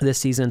this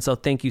season. So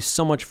thank you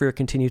so much for your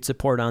continued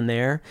support on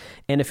there.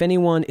 And if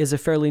anyone is a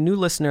fairly new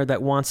listener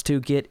that wants to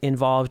get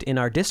involved in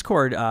our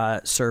Discord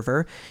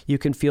server, you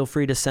can feel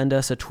free to send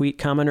us a tweet,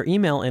 comment, or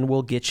email, and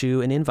we'll get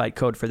you an invite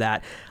code for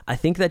that. I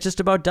think that just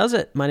about does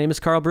it. My name is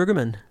Carl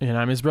Brueggemann. And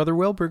I'm his brother,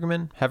 Will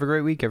Brueggemann. Have a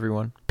great week,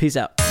 everyone. Peace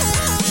out.